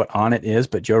sponsored, I don't know what On It is,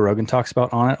 but Joe Rogan talks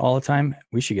about On It all the time.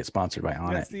 We should get sponsored by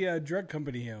On It. That's the drug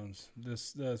company he owns.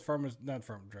 The farmers, not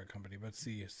farm drug company, but it's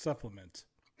the supplement.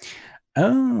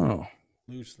 Oh.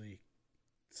 Loosely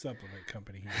supplement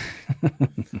company.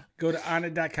 Go to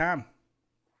onit.com.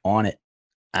 On It.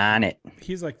 On It.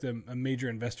 He's like a major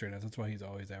investor in it. That's why he's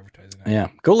always advertising it. Yeah.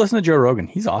 Go listen to Joe Rogan.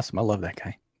 He's awesome. I love that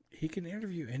guy. He can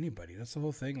interview anybody. That's the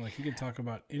whole thing. Like, he can talk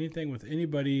about anything with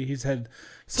anybody. He's had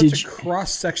such a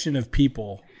cross section of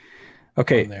people.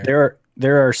 Okay,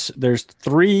 there's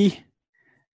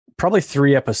probably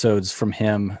three episodes from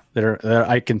him that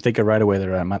I can think of right away that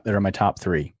are my top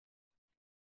three.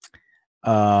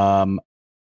 James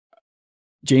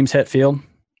Hetfield,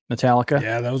 Metallica.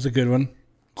 Yeah, that was a good one.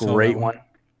 Great one.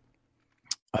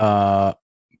 Bart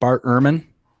Ehrman.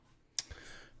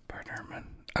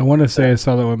 I want to say I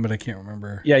saw that one, but I can't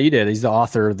remember. Yeah, you did. He's the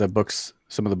author of the books,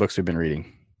 some of the books we've been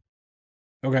reading.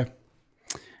 Okay.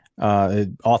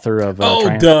 Author of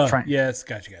yes,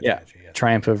 gotcha. Yeah.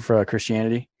 Triumph of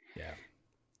Christianity.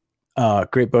 Yeah.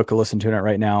 Great book to listen to it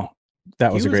right now.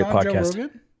 That was a great podcast. Joe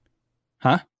Rogan?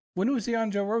 Huh? When was he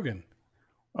on Joe Rogan?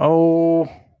 Oh,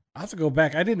 I'll have to go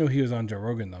back. I didn't know he was on Joe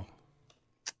Rogan though.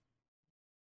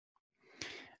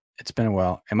 It's been a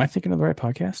while. Am I thinking of the right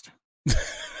podcast?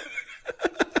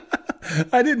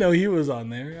 I didn't know he was on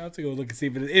there. I'll have to go look and see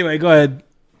if it is. Anyway, go ahead.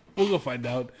 We'll go find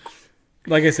out.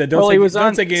 Like I said, don't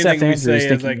take anything we say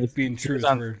as like being true.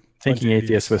 Thinking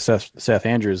Atheist with Seth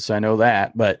Andrews. I know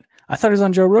that, but I thought he was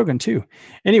on Joe Rogan too.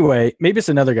 Anyway, maybe it's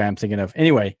another guy I'm thinking of.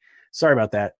 Anyway, sorry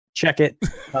about that. Check it.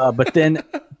 But then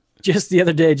just the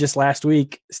other day, just last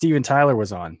week, Steven Tyler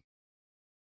was on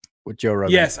with Joe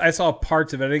Rogan. Yes, I saw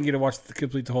parts of it. I didn't get to watch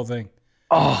the whole thing.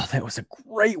 Oh, that was a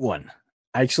great one.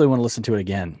 I actually want to listen to it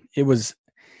again.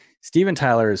 Steven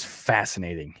Tyler is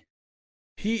fascinating.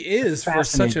 He is for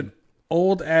such an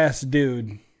old ass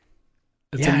dude.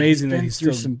 It's amazing that he's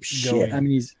still some going. Shit. I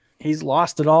mean, he's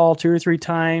lost it all 2 or 3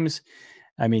 times.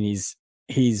 I mean, he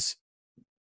was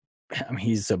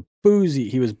boozy.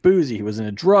 He was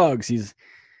into drugs. He's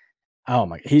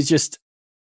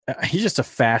just a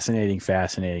fascinating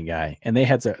guy. And they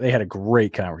had a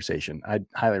great conversation. I'd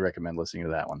highly recommend listening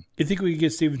to that one. You think we could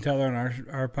get Steven Tyler on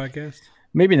our podcast?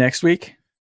 Maybe next week.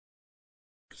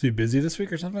 Is he busy this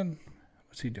week or something?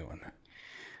 What's he doing?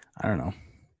 I don't know.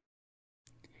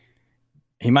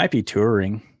 He might be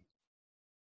touring.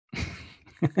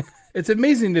 It's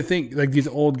amazing to think like these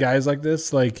old guys like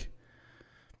this, like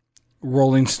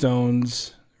Rolling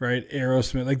Stones, right?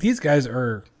 Aerosmith, like these guys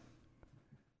are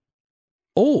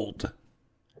old.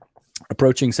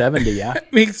 Approaching 70, yeah. I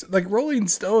mean, like Rolling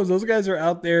Stones, those guys are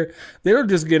out there. They don't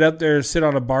just get up there, sit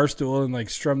on a bar stool and like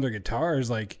strum their guitars.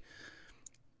 Like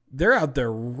they're out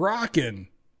there rocking.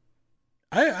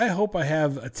 I hope I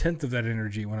have a tenth of that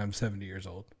energy when I'm 70 years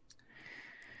old.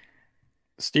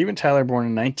 Steven Tyler, born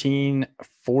in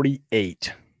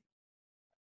 1948.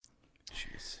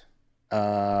 Jeez.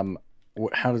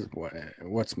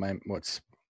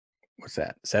 What's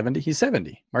that? 70? He's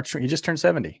 70. He just turned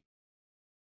 70.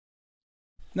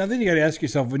 Now then you got to ask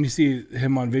yourself, when you see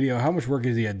him on video, how much work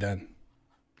has he had done?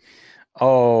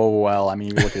 Oh, well, I mean,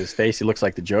 you look at his face, he looks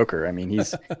like the Joker. I mean,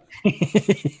 he's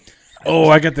Oh,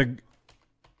 I got a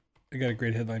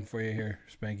great headline for you here,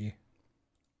 Spanky.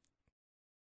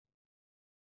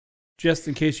 Just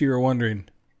in case you were wondering.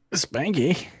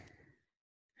 Spanky.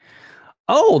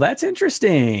 Oh, that's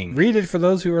interesting. Read it for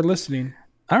those who are listening.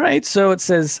 All right. So it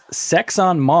says sex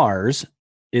on Mars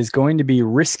is going to be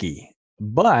risky,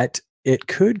 but it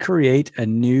could create a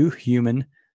new human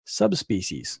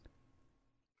subspecies.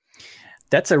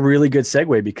 That's a really good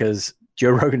segue because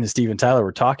Joe Rogan and Steven Tyler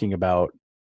were talking about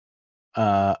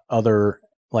other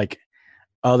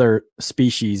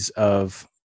species of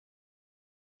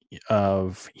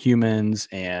humans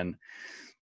and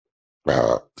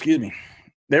excuse me.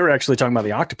 They were actually talking about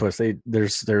the octopus.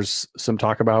 There's some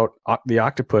talk about the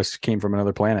octopus came from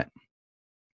another planet.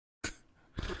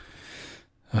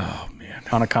 Oh man.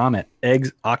 On a comet.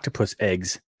 Octopus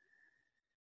eggs.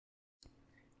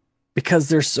 Because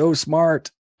they're so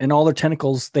smart and all their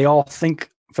tentacles, they all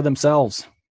think for themselves.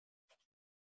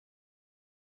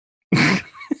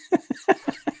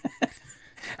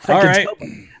 All right.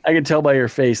 I can tell by your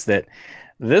face that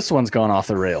this one's gone off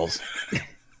the rails.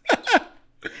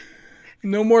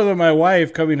 No more than my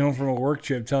wife coming home from a work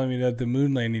trip telling me that the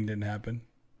moon landing didn't happen.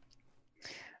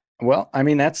 Well, I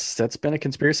mean, that's been a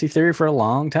conspiracy theory for a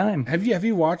long time. Have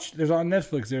you watched? There's on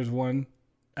Netflix. There's one.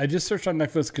 I just searched on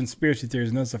Netflix conspiracy theories,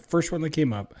 and that's the first one that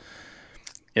came up.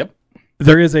 Yep.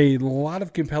 There is a lot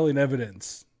of compelling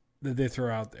evidence that they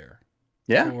throw out there.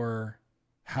 Yeah. For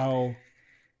how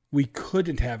we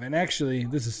couldn't have. And actually,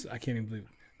 I can't even believe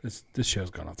this show's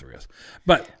gone off the rails.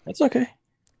 But that's okay.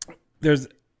 There's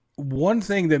one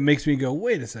thing that makes me go,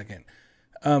 wait a second.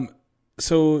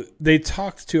 So they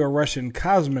talked to a Russian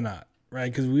cosmonaut,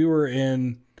 right? Because we were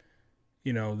in,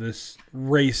 this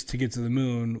race to get to the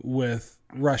moon with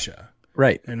Russia.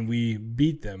 Right. And we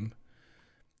beat them.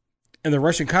 And the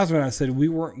Russian cosmonaut said we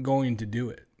weren't going to do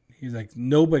it. He's like,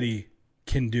 nobody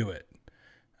can do it.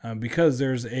 Because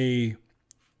there's a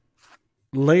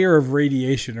layer of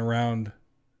radiation around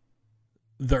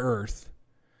the Earth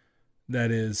that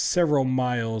is several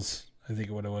miles, I think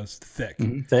what it was, thick.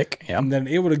 Thick, yeah. And then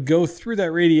able to go through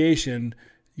that radiation,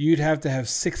 you'd have to have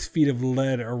 6 feet of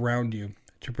lead around you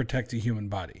to protect a human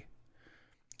body.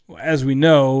 Well, as we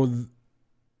know,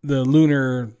 the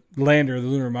lunar lander, the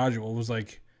lunar module, was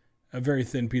like a very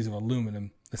thin piece of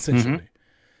aluminum, essentially. Mm-hmm.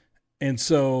 And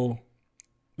so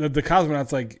the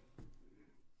cosmonaut's like,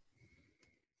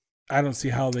 I don't see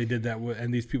how they did that,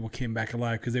 and these people came back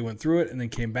alive because they went through it and then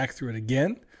came back through it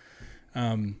again.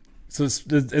 And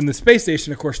the space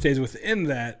station, of course, stays within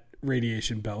that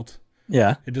radiation belt.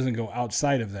 Yeah. It doesn't go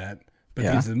outside of that. But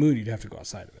to get to the moon, you'd have to go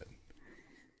outside of it.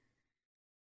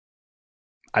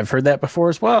 I've heard that before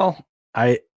as well.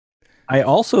 I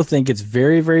also think it's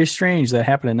very, very strange that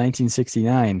happened in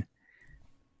 1969.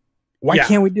 Why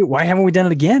can't we do it? Why haven't we done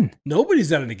it again? Nobody's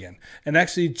done it again. And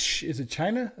actually, is it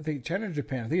China? I think China or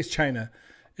Japan. I think it's China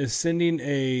is sending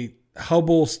a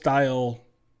Hubble-style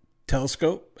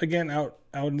telescope again out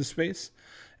into space.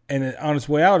 And on its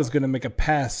way out is going to make a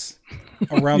pass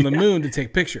around the moon to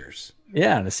take pictures.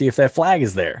 Yeah, to see if that flag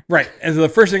is there. Right. And so the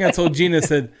first thing I told Gina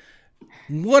said,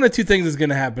 one of two things is going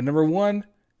to happen. Number one,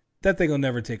 that thing will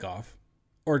never take off.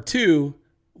 Or two,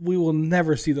 we will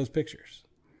never see those pictures.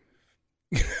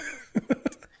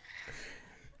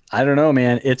 I don't know,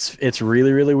 man. It's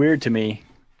really, really weird to me.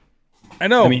 I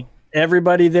know. I mean,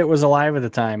 everybody that was alive at the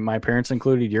time, my parents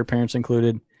included, your parents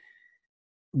included,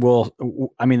 they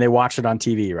watched it on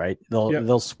TV, right?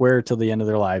 They'll swear till the end of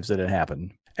their lives that it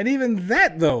happened. And even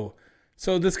that, though.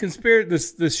 So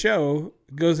this show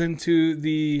goes into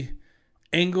the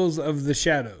angles of the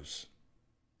shadows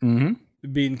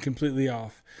being completely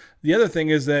off. The other thing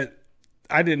is that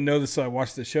I didn't know this, so I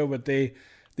watched the show, but the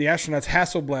astronauts,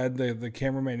 Hasselblad, the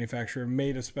camera manufacturer,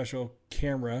 made a special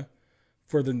camera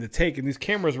for them to take, and these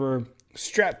cameras were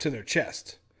strapped to their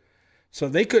chest. So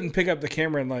they couldn't pick up the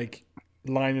camera and like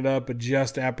line it up,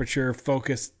 adjust aperture,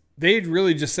 focus. They'd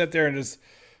really just sit there and just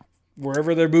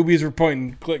wherever their boobies were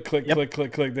pointing, click, click, click,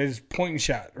 click, click. They just point and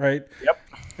shot, right? Yep.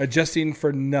 Adjusting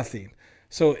for nothing.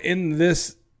 So in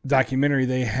this documentary,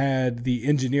 they had the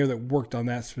engineer that worked on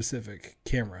that specific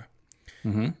camera.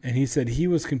 Mm-hmm. And he said he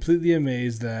was completely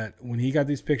amazed that when he got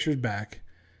these pictures back,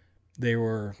 they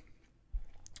were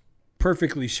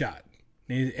perfectly shot.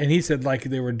 And he said like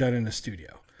they were done in a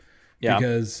studio. Yeah.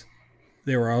 Because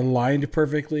they were aligned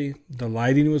perfectly. The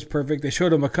lighting was perfect. They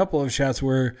showed him a couple of shots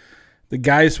where the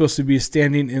guy is supposed to be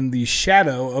standing in the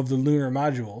shadow of the lunar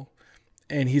module,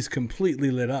 and he's completely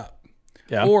lit up.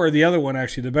 Yeah. Or the other one,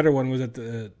 actually, the better one was that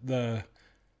the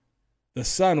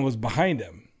sun was behind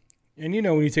him. And you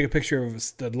know, when you take a picture of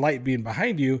the light being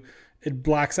behind you, it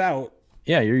blocks out.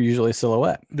 Yeah, you're usually a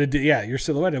silhouette. You're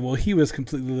silhouetted. Well, he was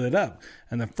completely lit up.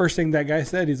 And the first thing that guy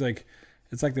said, he's like,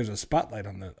 it's like there's a spotlight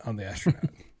on the astronaut.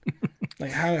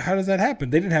 Like, how does that happen?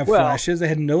 They didn't have flashes. They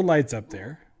had no lights up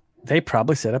there. They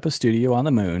probably set up a studio on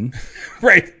the moon.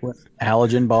 Right. With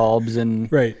halogen bulbs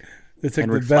and... Right. They took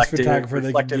the best photographer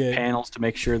they could get. Panels to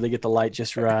make sure they get the light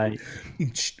just right.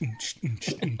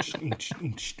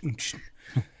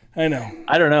 I know.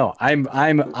 I don't know. I am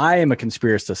a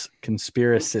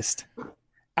conspiracist.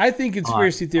 I think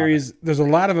conspiracy theories, there's a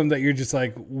lot of them that you're just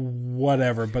like,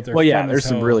 whatever, but they're fun as hell. There's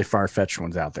some really far-fetched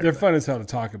ones out there. They're fun as hell to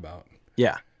talk about.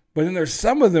 Yeah. But then there's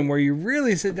some of them where you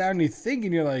really sit down and you think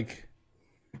and you're like,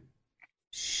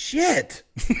 shit.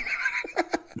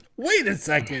 Wait a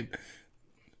second.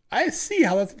 I see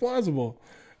how that's plausible.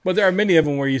 But there are many of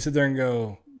them where you sit there and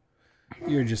go,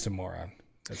 you're just a moron.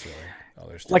 That's really all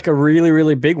there's to it. Like a really,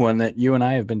 really big one that you and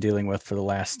I have been dealing with for the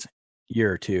last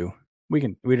year or two. We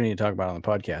don't need to talk about it on the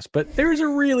podcast, but there's a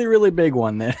really, really big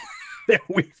one that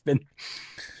we've been.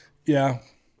 Yeah.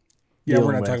 Yeah, we're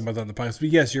dealing not with. talking about that on the podcast. But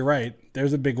yes, you're right.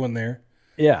 There's a big one there.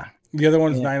 Yeah. The other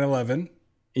one's Yeah. 9/11.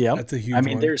 Yep. That's a huge I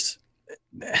mean, one. there's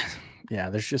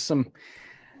just some.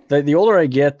 The older I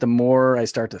get, the more I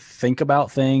start to think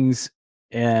about things,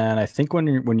 and I think when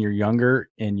you're younger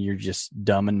and you're just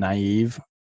dumb and naive,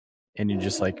 and you're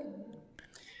just like,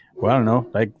 well, I don't know.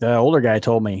 Like the older guy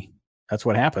told me that's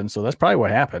what happened, so that's probably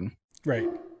what happened. Right.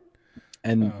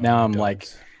 And now I'm like,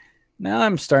 now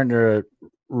I'm starting to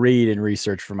read and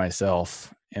research for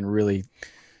myself and really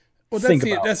think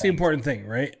about that's the things. important thing,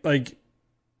 right? Like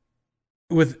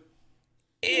with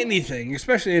anything,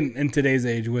 especially in today's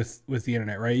age with the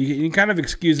internet, right? You can kind of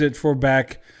excuse it for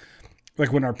back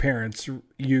like when our parents,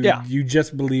 you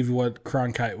just believed what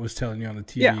Cronkite was telling you on the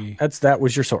TV. Yeah, that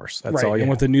was your source. That's right. all you And had.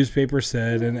 what the newspaper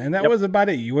said, and that was about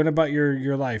it. You went about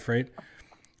your life, right?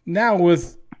 Now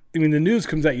the news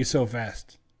comes at you so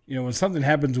fast. You know, when something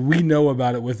happens, we know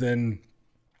about it within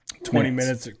 20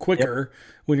 minutes quicker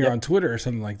when you're on Twitter or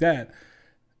something like that.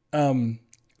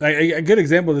 Like a good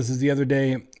example of this is the other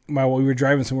day, we were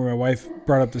driving somewhere. My wife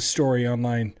brought up this story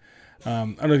online. I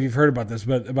don't know if you've heard about this,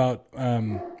 but about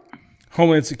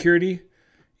Homeland Security.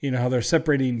 You know how they're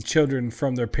separating children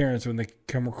from their parents when they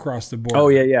come across the border. Oh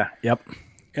yeah, yep.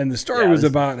 And the story was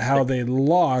about how they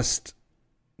lost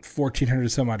 1,400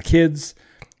 some odd kids,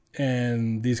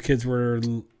 and these kids were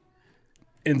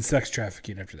in sex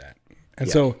trafficking after that. And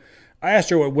so I asked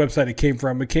her what website it came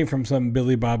from. It came from some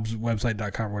Billy Bob's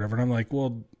website.com or whatever. And I'm like,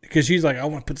 well, because she's like, I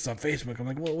want to put this on Facebook. I'm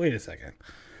like, well, wait a second.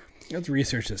 Let's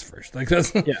research this first. Like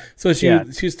that's So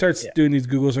she starts doing these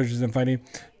Google searches and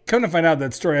come to find out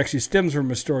that story actually stems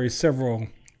from a story several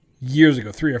years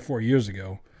ago, 3 or 4 years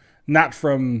ago, not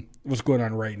from what's going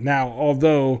on right now.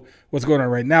 Although what's going on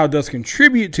right now does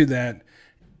contribute to that.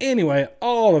 Anyway,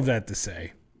 all of that to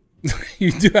say,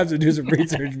 you do have to do some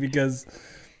research because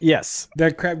yes,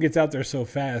 that crap gets out there so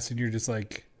fast, and you're just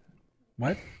like,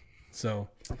 what? So,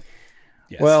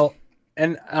 yes. Well,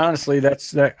 and honestly,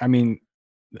 that's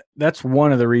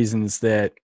one of the reasons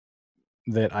that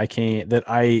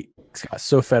I got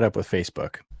so fed up with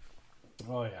Facebook.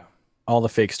 Oh yeah, all the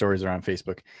fake stories are on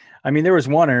Facebook. I mean, there was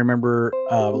one I remember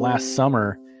last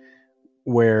summer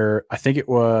where I think it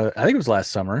was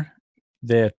last summer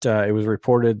that it was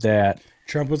reported that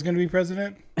Trump was going to be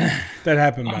president. That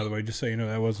happened, by the way, just so you know.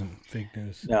 That wasn't fake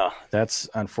news. No, that's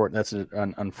an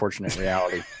unfortunate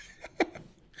reality.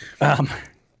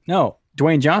 No,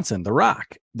 Dwayne Johnson, The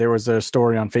Rock. There was a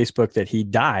story on Facebook that he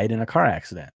died in a car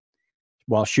accident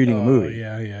while shooting a movie.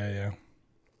 Yeah.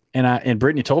 And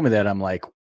Brittany told me that. I'm like,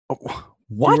 oh,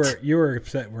 what? You were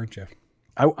upset, weren't you?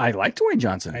 I like Dwayne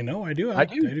Johnson. I know, I do. I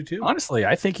do too. Honestly,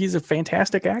 I think he's a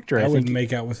fantastic actor. I would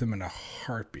make out with him in a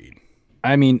heartbeat.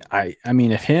 I mean,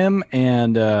 if him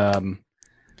and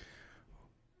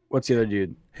what's the other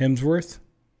dude? Hemsworth?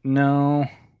 No.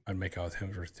 I'd make out with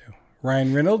Hemsworth too.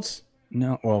 Ryan Reynolds?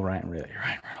 No. Well, Ryan Reynolds.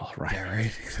 Yeah,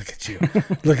 right. Look at you.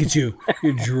 Look at you.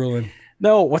 You're drooling.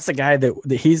 No, what's the guy that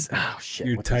he's? Oh shit!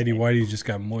 Your tidy whitey just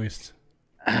got moist.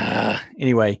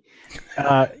 Anyway,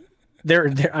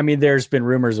 there's been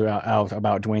rumors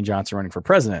about Dwayne Johnson running for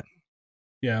president.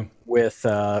 Yeah, with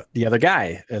the other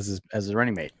guy as his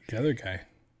running mate. The other guy,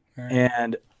 all right.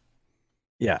 And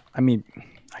yeah, I mean,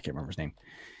 I can't remember his name.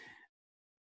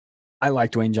 I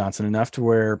like Dwayne Johnson enough to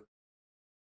where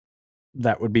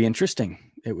that would be interesting.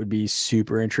 It would be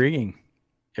super intriguing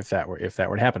if that were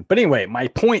to happen. But anyway, my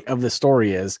point of the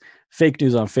story is fake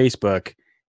news on Facebook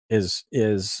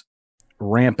is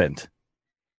rampant.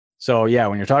 So yeah,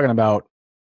 when you're talking about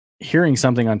hearing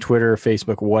something on Twitter,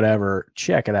 Facebook, whatever,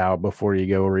 check it out before you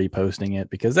go reposting it,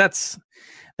 because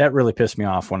that really pissed me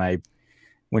off when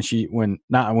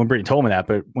Brittany told me that,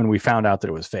 but when we found out that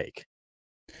it was fake.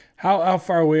 How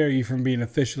far away are you from being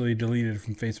officially deleted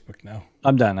from Facebook now?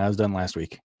 I'm done. I was done last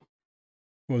week.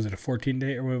 What was it, a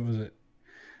 14-day or what was it?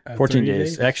 14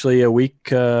 days. Actually, a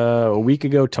week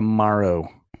ago tomorrow.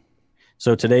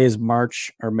 So today is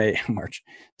March.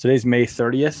 Today's May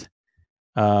 30th.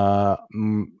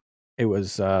 It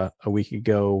was a week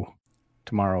ago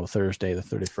tomorrow, Thursday, the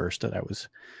 31st, that I was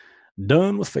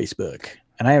done with Facebook.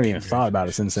 And I haven't even thought about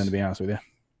it since then, to be honest with you.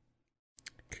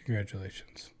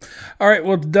 Congratulations. All right,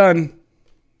 well, it's done.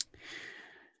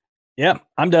 Yeah,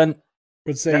 I'm done.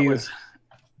 Let's say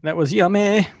that was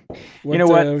yummy. You know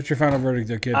what? What's your final verdict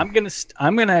there, kid? I'm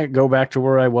gonna go back to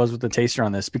where I was with the taster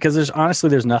on this, because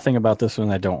there's nothing about this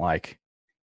one I don't like.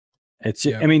 It's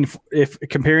I mean, if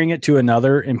comparing it to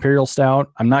another Imperial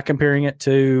Stout, I'm not comparing it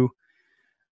to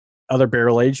other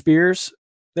barrel aged beers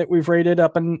that we've rated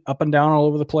up and down all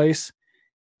over the place.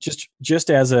 Just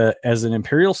as an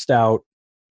Imperial Stout,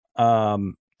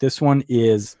 this one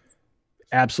is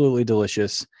absolutely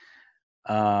delicious.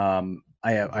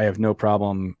 I have no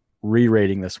problem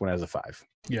re-rating this one as a 5.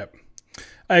 Yep.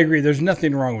 I agree. There's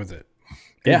nothing wrong with it.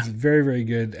 Yeah. It's very, very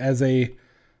good. As a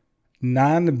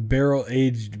non-barrel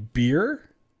aged beer,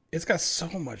 it's got so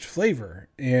much flavor.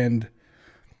 And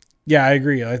yeah, I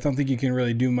agree. I don't think you can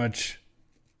really do much.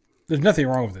 There's nothing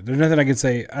wrong with it. There's nothing I can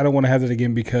say, I don't want to have that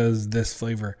again because this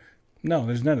flavor. No,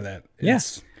 there's none of that.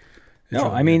 Yes. It's No,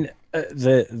 really I mean,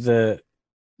 the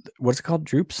what's it called?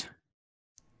 Droop?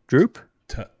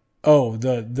 Oh,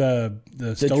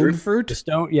 the stone droop, fruit?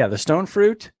 the stone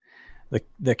fruit,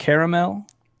 the caramel,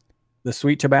 the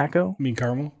sweet tobacco. You mean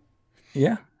caramel?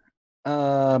 Yeah.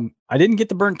 I didn't get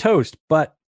the burnt toast,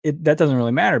 but that doesn't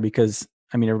really matter because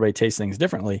I mean everybody tastes things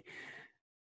differently.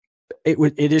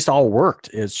 It just all worked.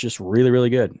 It's just really, really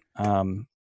good. I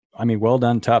mean, well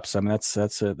done, Tups. I mean,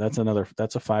 that's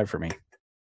a 5 for me.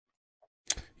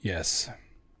 Yes.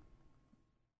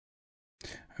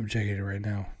 I'm checking it right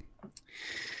now.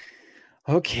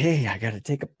 Okay, I got to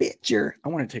take a picture. I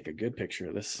want to take a good picture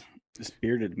of this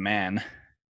bearded man.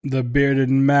 The bearded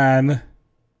man.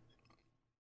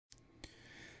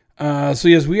 So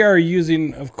yes, we are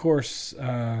using, of course,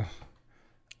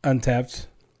 Untapped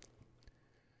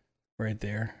right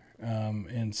there.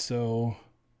 And so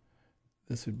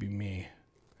this would be me.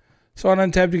 So on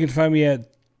Untapped, you can find me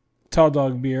at Tall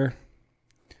Dog Beer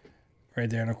right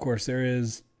there. And of course, there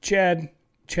is Chad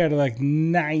like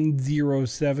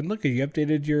 907. Look at you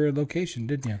updated your location,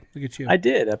 didn't you? Look at you. I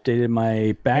did updated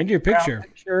my and your picture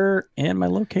and my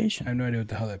location. I have no idea what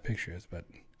the hell that picture is, but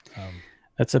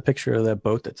that's a picture of that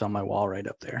boat that's on my wall right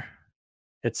up there.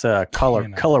 It's a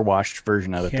color washed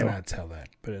version of it. Cannot tell that,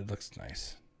 but it looks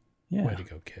nice. Yeah. Way to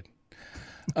go, kid.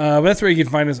 But that's where you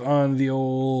can find us on the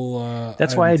old.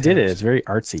 That's why I did it. It's very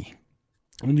artsy.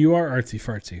 And you are artsy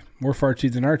fartsy. More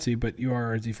fartsy than artsy, but you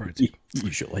are artsy fartsy.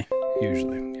 Usually,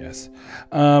 yes.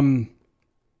 So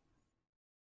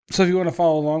if you want to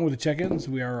follow along with the check-ins,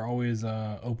 we are always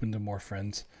open to more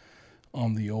friends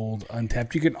on the old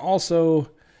Untapped. You can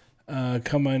also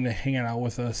come in and hang out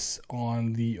with us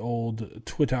on the old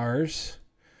Twitters.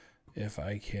 If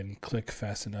I can click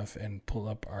fast enough and pull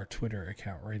up our Twitter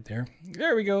account right there.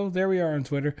 There we go. There we are on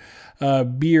Twitter.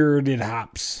 Bearded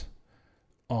Hops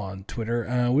on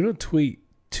Twitter. We don't tweet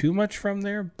too much from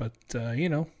there, but,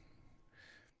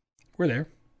 we're there.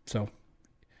 So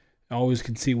always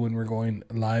can see when we're going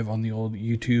live on the old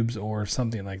YouTubes or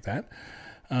something like that.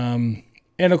 And,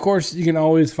 of course, you can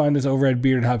always find us over at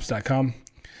beardedhops.com.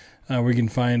 Where you can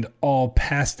find all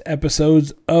past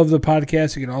episodes of the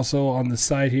podcast. You can also on the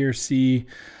side here see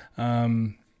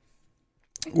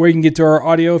where you can get to our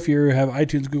audio if you have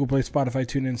iTunes, Google Play, Spotify,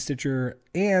 TuneIn, Stitcher,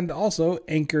 and also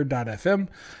Anchor.fm.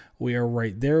 We are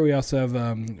right there. We also have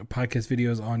podcast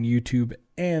videos on YouTube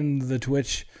and the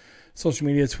Twitch, social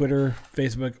media, Twitter,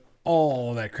 Facebook,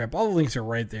 all that crap. All the links are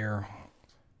right there.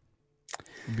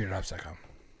 BeardedHops.com.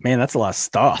 Man, that's a lot of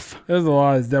stuff. There's a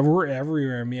lot of stuff. We're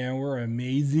everywhere, man. We're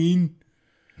amazing.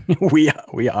 we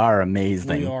are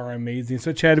amazing. We are amazing.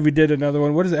 So, Chad, we did another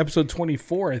one. What is it? Episode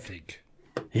 24, I think.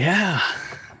 Yeah.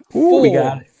 We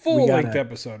got full-length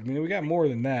episode. I mean, we got more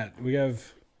than that. We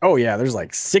have... Oh, yeah. There's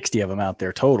like 60 of them out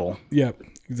there total. Yep,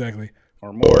 exactly.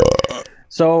 Or more.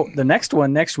 So, the next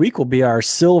one next week will be our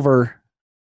silver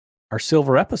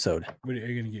episode. Are you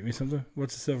going to get me something?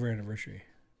 What's the silver anniversary?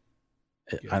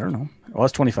 I don't know. Well,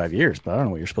 it's 25 years, but I don't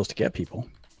know what you're supposed to get people.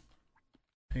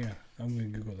 Yeah, I'm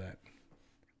going to Google that.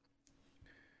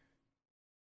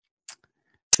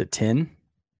 It's a 10.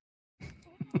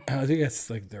 I think that's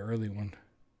like the early one.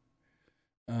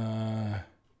 Yeah,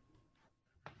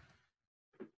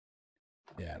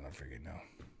 I don't freaking know.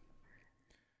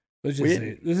 Let's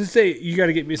just say you got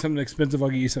to get me something expensive. I'll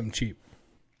get you something cheap.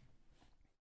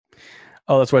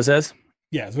 Oh, that's what it says?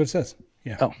 Yeah, that's what it says.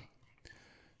 Yeah. Oh.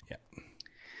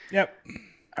 Yep. All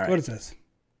right. What it says.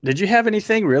 Did you have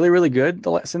anything really, really good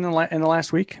in the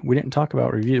last week? We didn't talk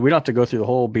about reviews. We don't have to go through the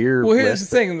whole beer. Well, here's the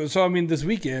thing. So, I mean, this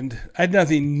weekend, I had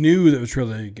nothing new that was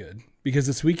really good because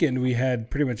this weekend we had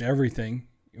pretty much everything.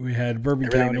 We had Bourbon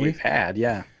County. We've had,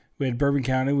 yeah. We had Bourbon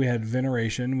County. We had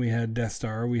Veneration. We had Death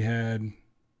Star. We had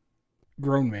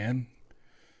Grown Man.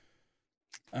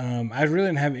 I really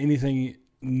didn't have anything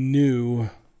new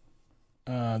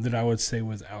that I would say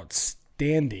was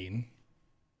outstanding.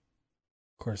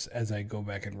 Of course, as I go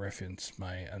back and reference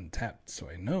my Untapped, so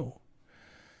I know.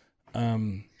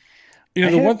 One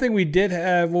thing we did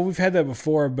have, well, we've had that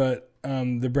before, but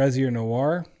the Brazier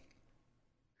Noir.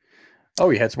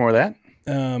 Oh, you had some more of that?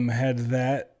 Had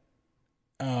that.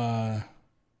 Trying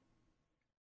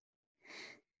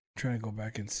to go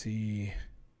back and see.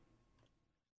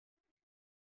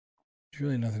 There's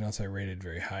really nothing else I rated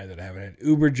very high that I haven't had.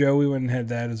 Uber Joe, we went and had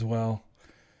that as well.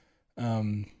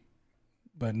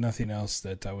 But nothing else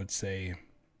that I would say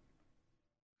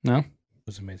No?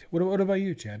 was amazing. What about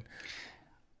you, Chad?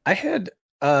 I had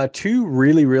 2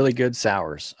 really, really good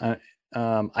sours. I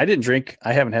didn't drink.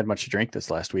 I haven't had much to drink this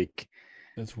last week.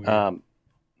 That's weird.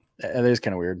 That is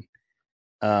kind of weird.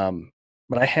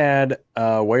 But I had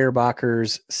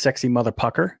Weyerbacher's Sexy Mother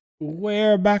Pucker.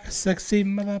 Weyerbacher Sexy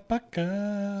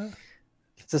Motherfucker.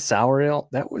 It's a sour ale.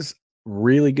 That was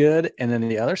really good. And then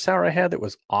the other sour I had that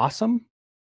was awesome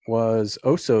was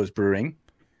Oso's Brewing.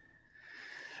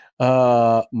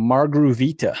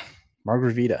 Margruvita.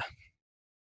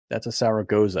 That's a sour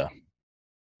goza.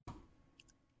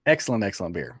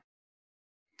 Excellent beer.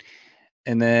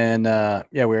 And then,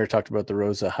 we already talked about the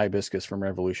Rosa Hibiscus from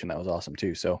Revolution. That was awesome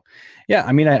too. So, yeah,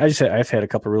 I mean, I've had a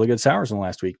couple of really good sours in the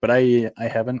last week, but I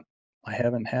haven't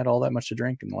had all that much to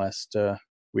drink in the last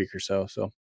week or so.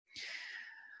 So,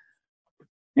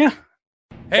 yeah.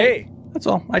 Hey, that's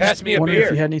all. I pass just me a wondered beer.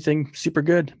 if you had anything super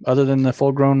good other than the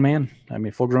full-grown man. I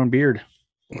mean, full-grown beard.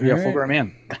 Yeah, right. full-grown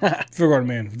man. Full-grown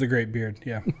man with the great beard.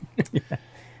 Yeah.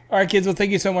 All right, kids. Well,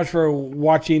 thank you so much for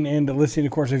watching and listening.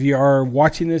 Of course, if you are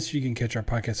watching this, you can catch our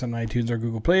podcast on iTunes or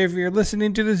Google Play. If you're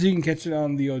listening to this, you can catch it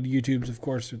on the old YouTubes. Of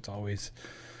course, it's always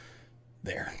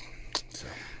there. So,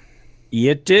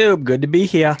 YouTube, good to be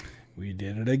here. we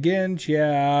did it again,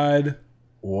 Chad.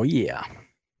 Oh, yeah.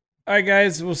 All right,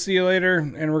 guys. We'll see you later,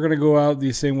 and we're gonna go out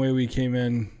the same way we came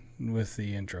in with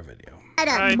the intro video.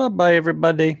 Bye-bye,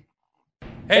 everybody.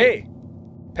 Hey,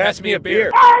 pass me a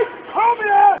beer.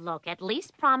 Look, at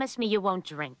least promise me you won't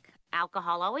drink.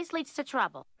 Alcohol always leads to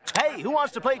trouble. Hey, who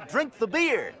wants to play Drink the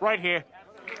Beer? Right here.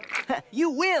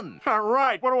 You win. All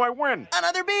right, what do I win?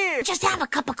 Another beer. Just have a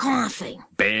cup of coffee.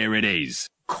 Bear it is.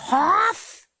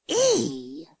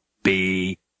 Coffee?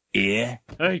 Beer.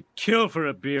 I'd kill for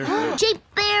a beer. Cheap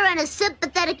beer and a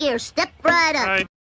sympathetic ear. Step right up.